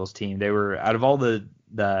got the Eagles team. They were, out of all the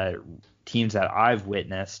teams that I've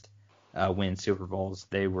witnessed win Super Bowls,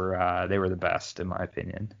 they were the best in my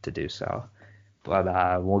opinion to do so.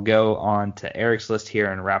 But we'll go on to Eric's list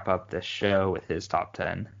here and wrap up this show with his top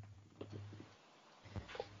 10.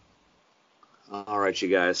 All right, you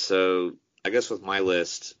guys. So I guess with my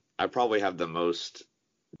list, I probably have the most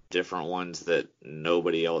different ones that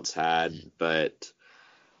nobody else had, but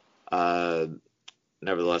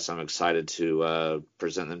nevertheless, I'm excited to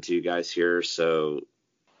present them to you guys here. So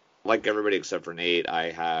like everybody except for Nate, I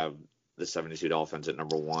have the 72 Dolphins at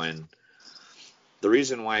number 1. The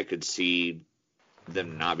reason why I could see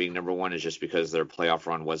them not being number 1 is just because their playoff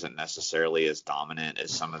run wasn't necessarily as dominant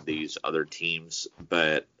as some of these other teams,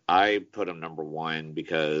 but I put them number 1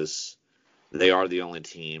 because they are the only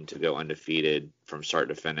team to go undefeated from start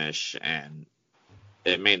to finish, and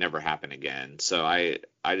it may never happen again. So I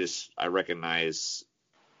recognize,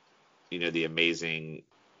 the amazing,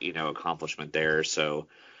 accomplishment there. So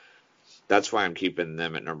that's why I'm keeping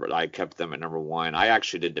them I kept them at number 1. I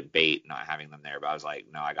actually did debate not having them there, but I was like,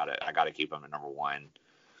 no, I gotta keep them at number 1.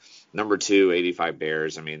 Number 2, 85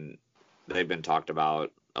 Bears. I mean, they've been talked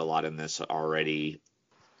about a lot in this already.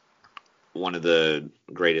 One of the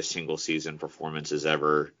greatest single season performances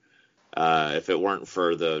ever. If it weren't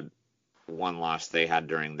for the one loss they had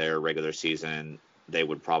during their regular season, they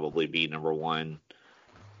would probably be number 1.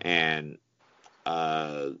 And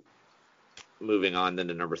moving on then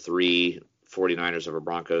to number 3, 49ers over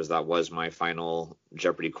Broncos. That was my final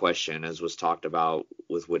Jeopardy question, as was talked about,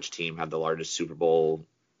 with which team had the largest Super Bowl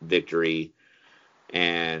victory.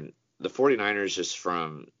 And the 49ers, just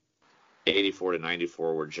from 84 to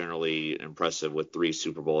 94, were generally impressive with 3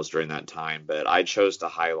 Super Bowls during that time. But I chose to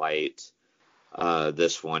highlight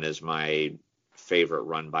this one as my favorite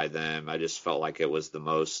run by them. I just felt like it was the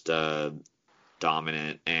most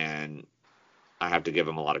dominant, and I have to give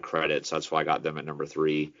them a lot of credit, so that's why I got them at number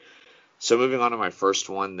 3. So moving on to my first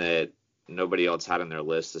one that nobody else had on their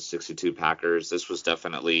list, the 62 Packers. This was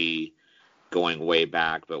definitely going way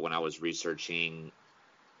back, but when I was researching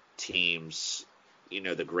teams,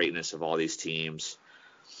 the greatness of all these teams,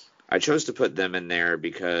 I chose to put them in there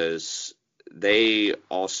because they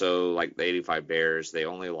also, like the 85 Bears, they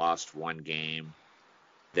only lost 1 game.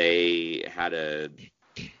 They had a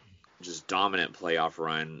just dominant playoff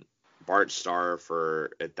run. Bart Starr,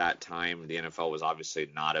 at that time, the NFL was obviously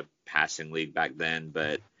not a passing league back then,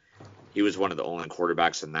 but he was one of the only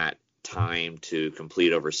quarterbacks in that time to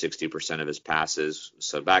complete over 60% of his passes.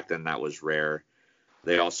 So back then that was rare.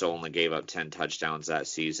 They also only gave up 10 touchdowns that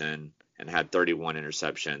season and had 31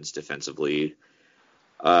 interceptions defensively.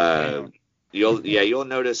 You'll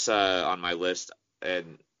notice on my list,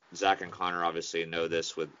 and Zach and Connor obviously know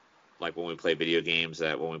this with, like, when we play video games,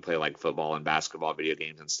 that when we play like football and basketball video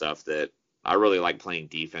games and stuff, that I really like playing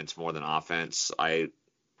defense more than offense. I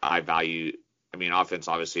value, offense,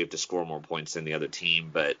 obviously you have to score more points than the other team,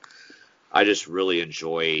 but I just really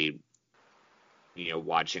enjoy,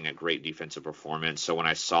 watching a great defensive performance. So when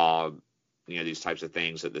I saw, these types of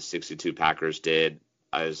things that the 62 Packers did,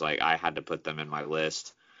 I was like, I had to put them in my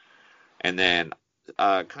list. And then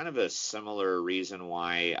kind of a similar reason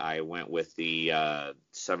why I went with the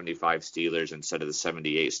 75 Steelers instead of the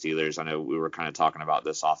 78 Steelers. I know we were kind of talking about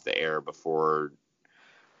this off the air before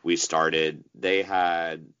we started. They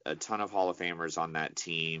had a ton of Hall of Famers on that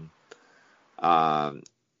team.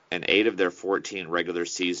 In 8 of their 14 regular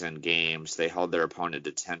season games, they held their opponent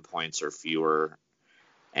to 10 points or fewer.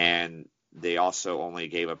 And they also only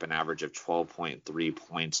gave up an average of 12.3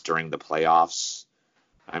 points during the playoffs.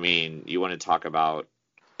 I mean, you want to talk about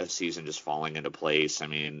a season just falling into place. I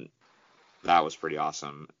mean, that was pretty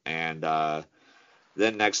awesome. And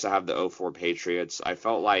then next I have the 04 Patriots. I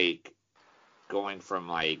felt like going from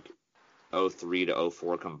like 03 to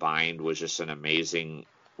 04 combined was just an amazing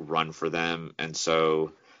run for them. And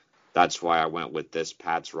so that's why I went with this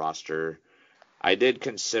Pats roster. I did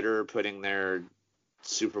consider putting their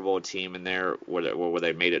Super Bowl team in there where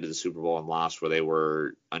they made it to the Super Bowl and lost, where they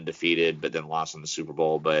were undefeated but then lost in the Super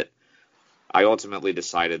Bowl. But I ultimately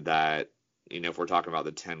decided that, if we're talking about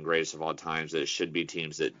the 10 greatest of all times, that it should be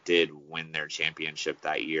teams that did win their championship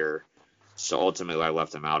that year. So ultimately I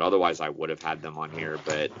left them out. Otherwise I would have had them on here.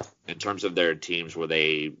 But in terms of their teams where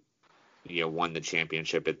they, won the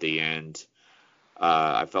championship at the end,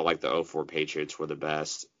 I felt like the 04 Patriots were the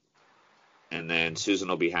best. And then Susan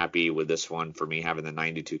will be happy with this one for me having the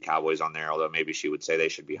 92 Cowboys on there, although maybe she would say they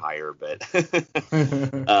should be higher. But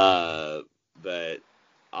but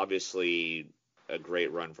obviously a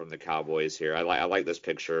great run from the Cowboys here. I like this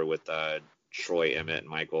picture with Troy, Emmett, and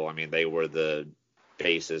Michael. I mean, they were the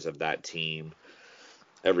bases of that team.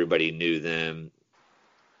 Everybody knew them.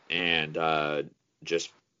 And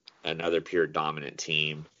just another pure dominant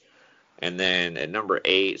team. And then at number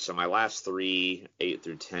 8, so my last 3, 8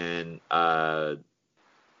 through 10,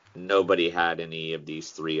 nobody had any of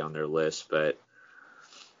these 3 on their list. But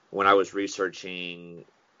when I was researching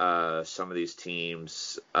some of these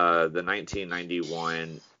teams, the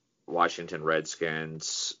 1991 Washington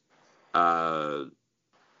Redskins were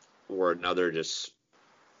another just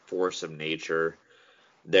force of nature.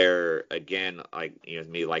 They're, again, like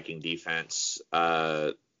me liking defense,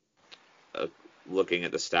 looking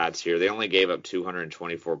at the stats here, they only gave up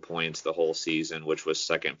 224 points the whole season, which was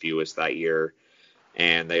second fewest that year.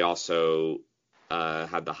 And they also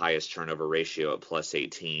had the highest turnover ratio at plus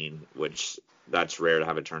 18, which that's rare to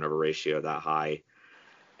have a turnover ratio that high.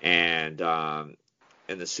 And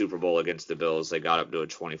in the Super Bowl against the Bills, they got up to a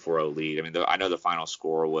 24-0 lead. I mean, I know the final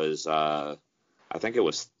score was, I think it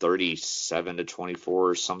was 37-24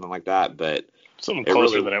 or something like that, but something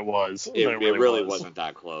closer than it was. It really wasn't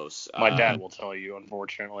that close. My dad will tell you,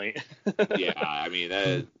 unfortunately. Yeah, I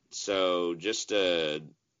mean, so just a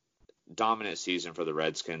dominant season for the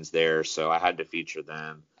Redskins there, so I had to feature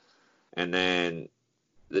them. And then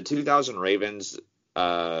the 2000 Ravens,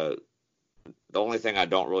 the only thing I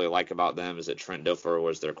don't really like about them is that Trent Dilfer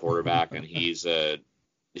was their quarterback, and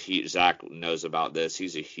Zach knows about this.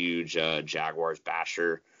 He's a huge Jaguars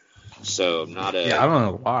basher. So not a. Yeah, I don't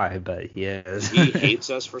know why, but he is. He hates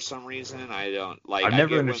us for some reason. I don't like. I've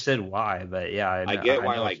never understood why, but yeah, I get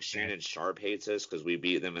why like Shannon Sharp hates us because we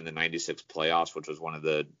beat them in the '96 playoffs, which was one of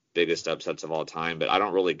the biggest upsets of all time. But I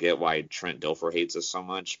don't really get why Trent Dilfer hates us so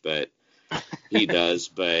much, but he does.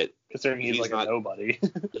 But considering he's like a nobody,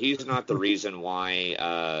 he's not the reason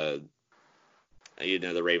why.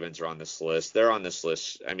 The Ravens are on this list. They're on this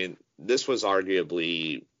list. I mean, this was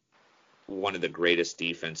arguably one of the greatest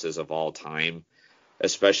defenses of all time,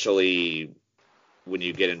 especially when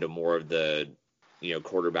you get into more of the,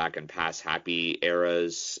 quarterback and pass happy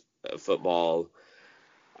eras of football.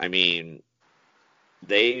 I mean,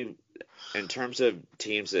 in terms of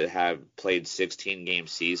teams that have played 16 game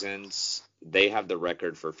seasons, they have the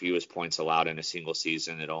record for fewest points allowed in a single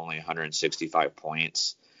season at only 165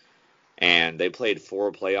 points. And they played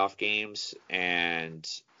 4 playoff games, and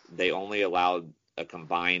they only allowed a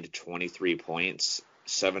combined 23 points,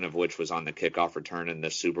 7 of which was on the kickoff return in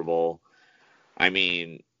the Super Bowl. I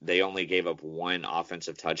mean, they only gave up 1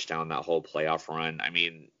 offensive touchdown that whole playoff run. I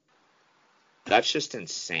mean, that's just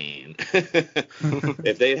insane.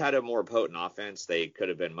 If they had a more potent offense, they could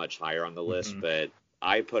have been much higher on the list, but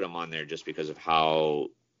I put them on there just because of how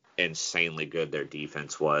insanely good their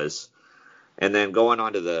defense was. And then going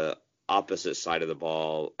on to the opposite side of the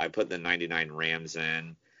ball, I put the 99 Rams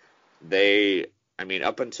in.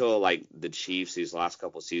 Up until like the Chiefs these last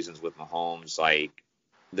couple seasons with Mahomes, like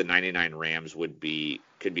the 99 Rams could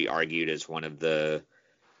be argued as one of the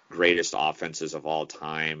greatest offenses of all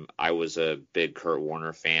time. I was a big Kurt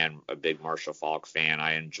Warner fan, a big Marshall Faulk fan.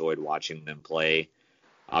 I enjoyed watching them play.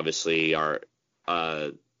 Obviously,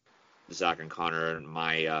 the Zach and Connor and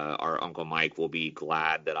our Uncle Mike will be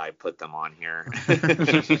glad that I put them on here,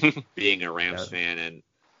 being a Rams fan. And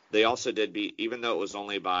they also did beat, even though it was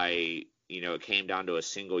only by, it came down to a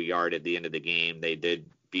single yard at the end of the game, they did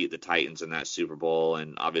beat the Titans in that Super Bowl.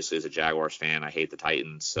 And obviously as a Jaguars fan, I hate the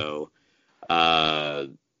Titans. So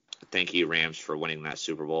thank you, Rams, for winning that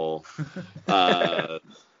Super Bowl.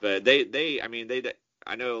 But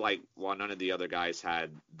I know, like, while none of the other guys had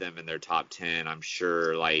them in their top 10, I'm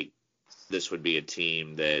sure, like, this would be a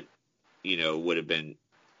team that, would have been,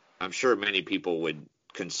 I'm sure many people would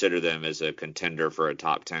consider them as a contender for a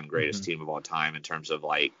top 10 greatest team of all time in terms of,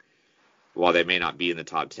 like, while they may not be in the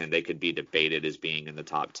top 10, they could be debated as being in the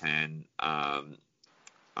top 10. I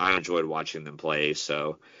enjoyed watching them play,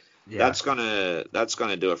 so that's gonna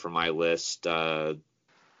do it for my list.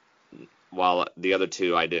 While the other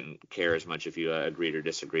two I didn't care as much if you agreed or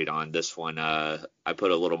disagreed on. This one, I put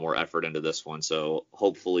a little more effort into this one, so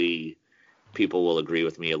hopefully people will agree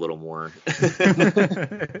with me a little more.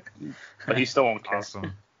 But he still won't care.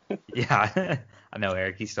 Awesome. Yeah, I know,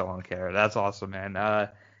 Eric. He still won't care. That's awesome, man.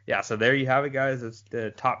 So there you have it, guys. It's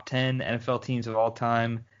the top 10 NFL teams of all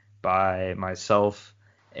time by myself,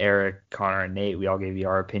 Eric, Connor, and Nate. We all gave you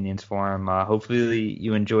our opinions for them. Hopefully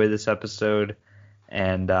you enjoy this episode.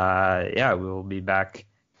 And, we'll be back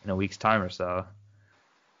in a week's time or so.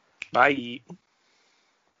 Bye.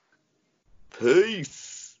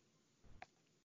 Peace.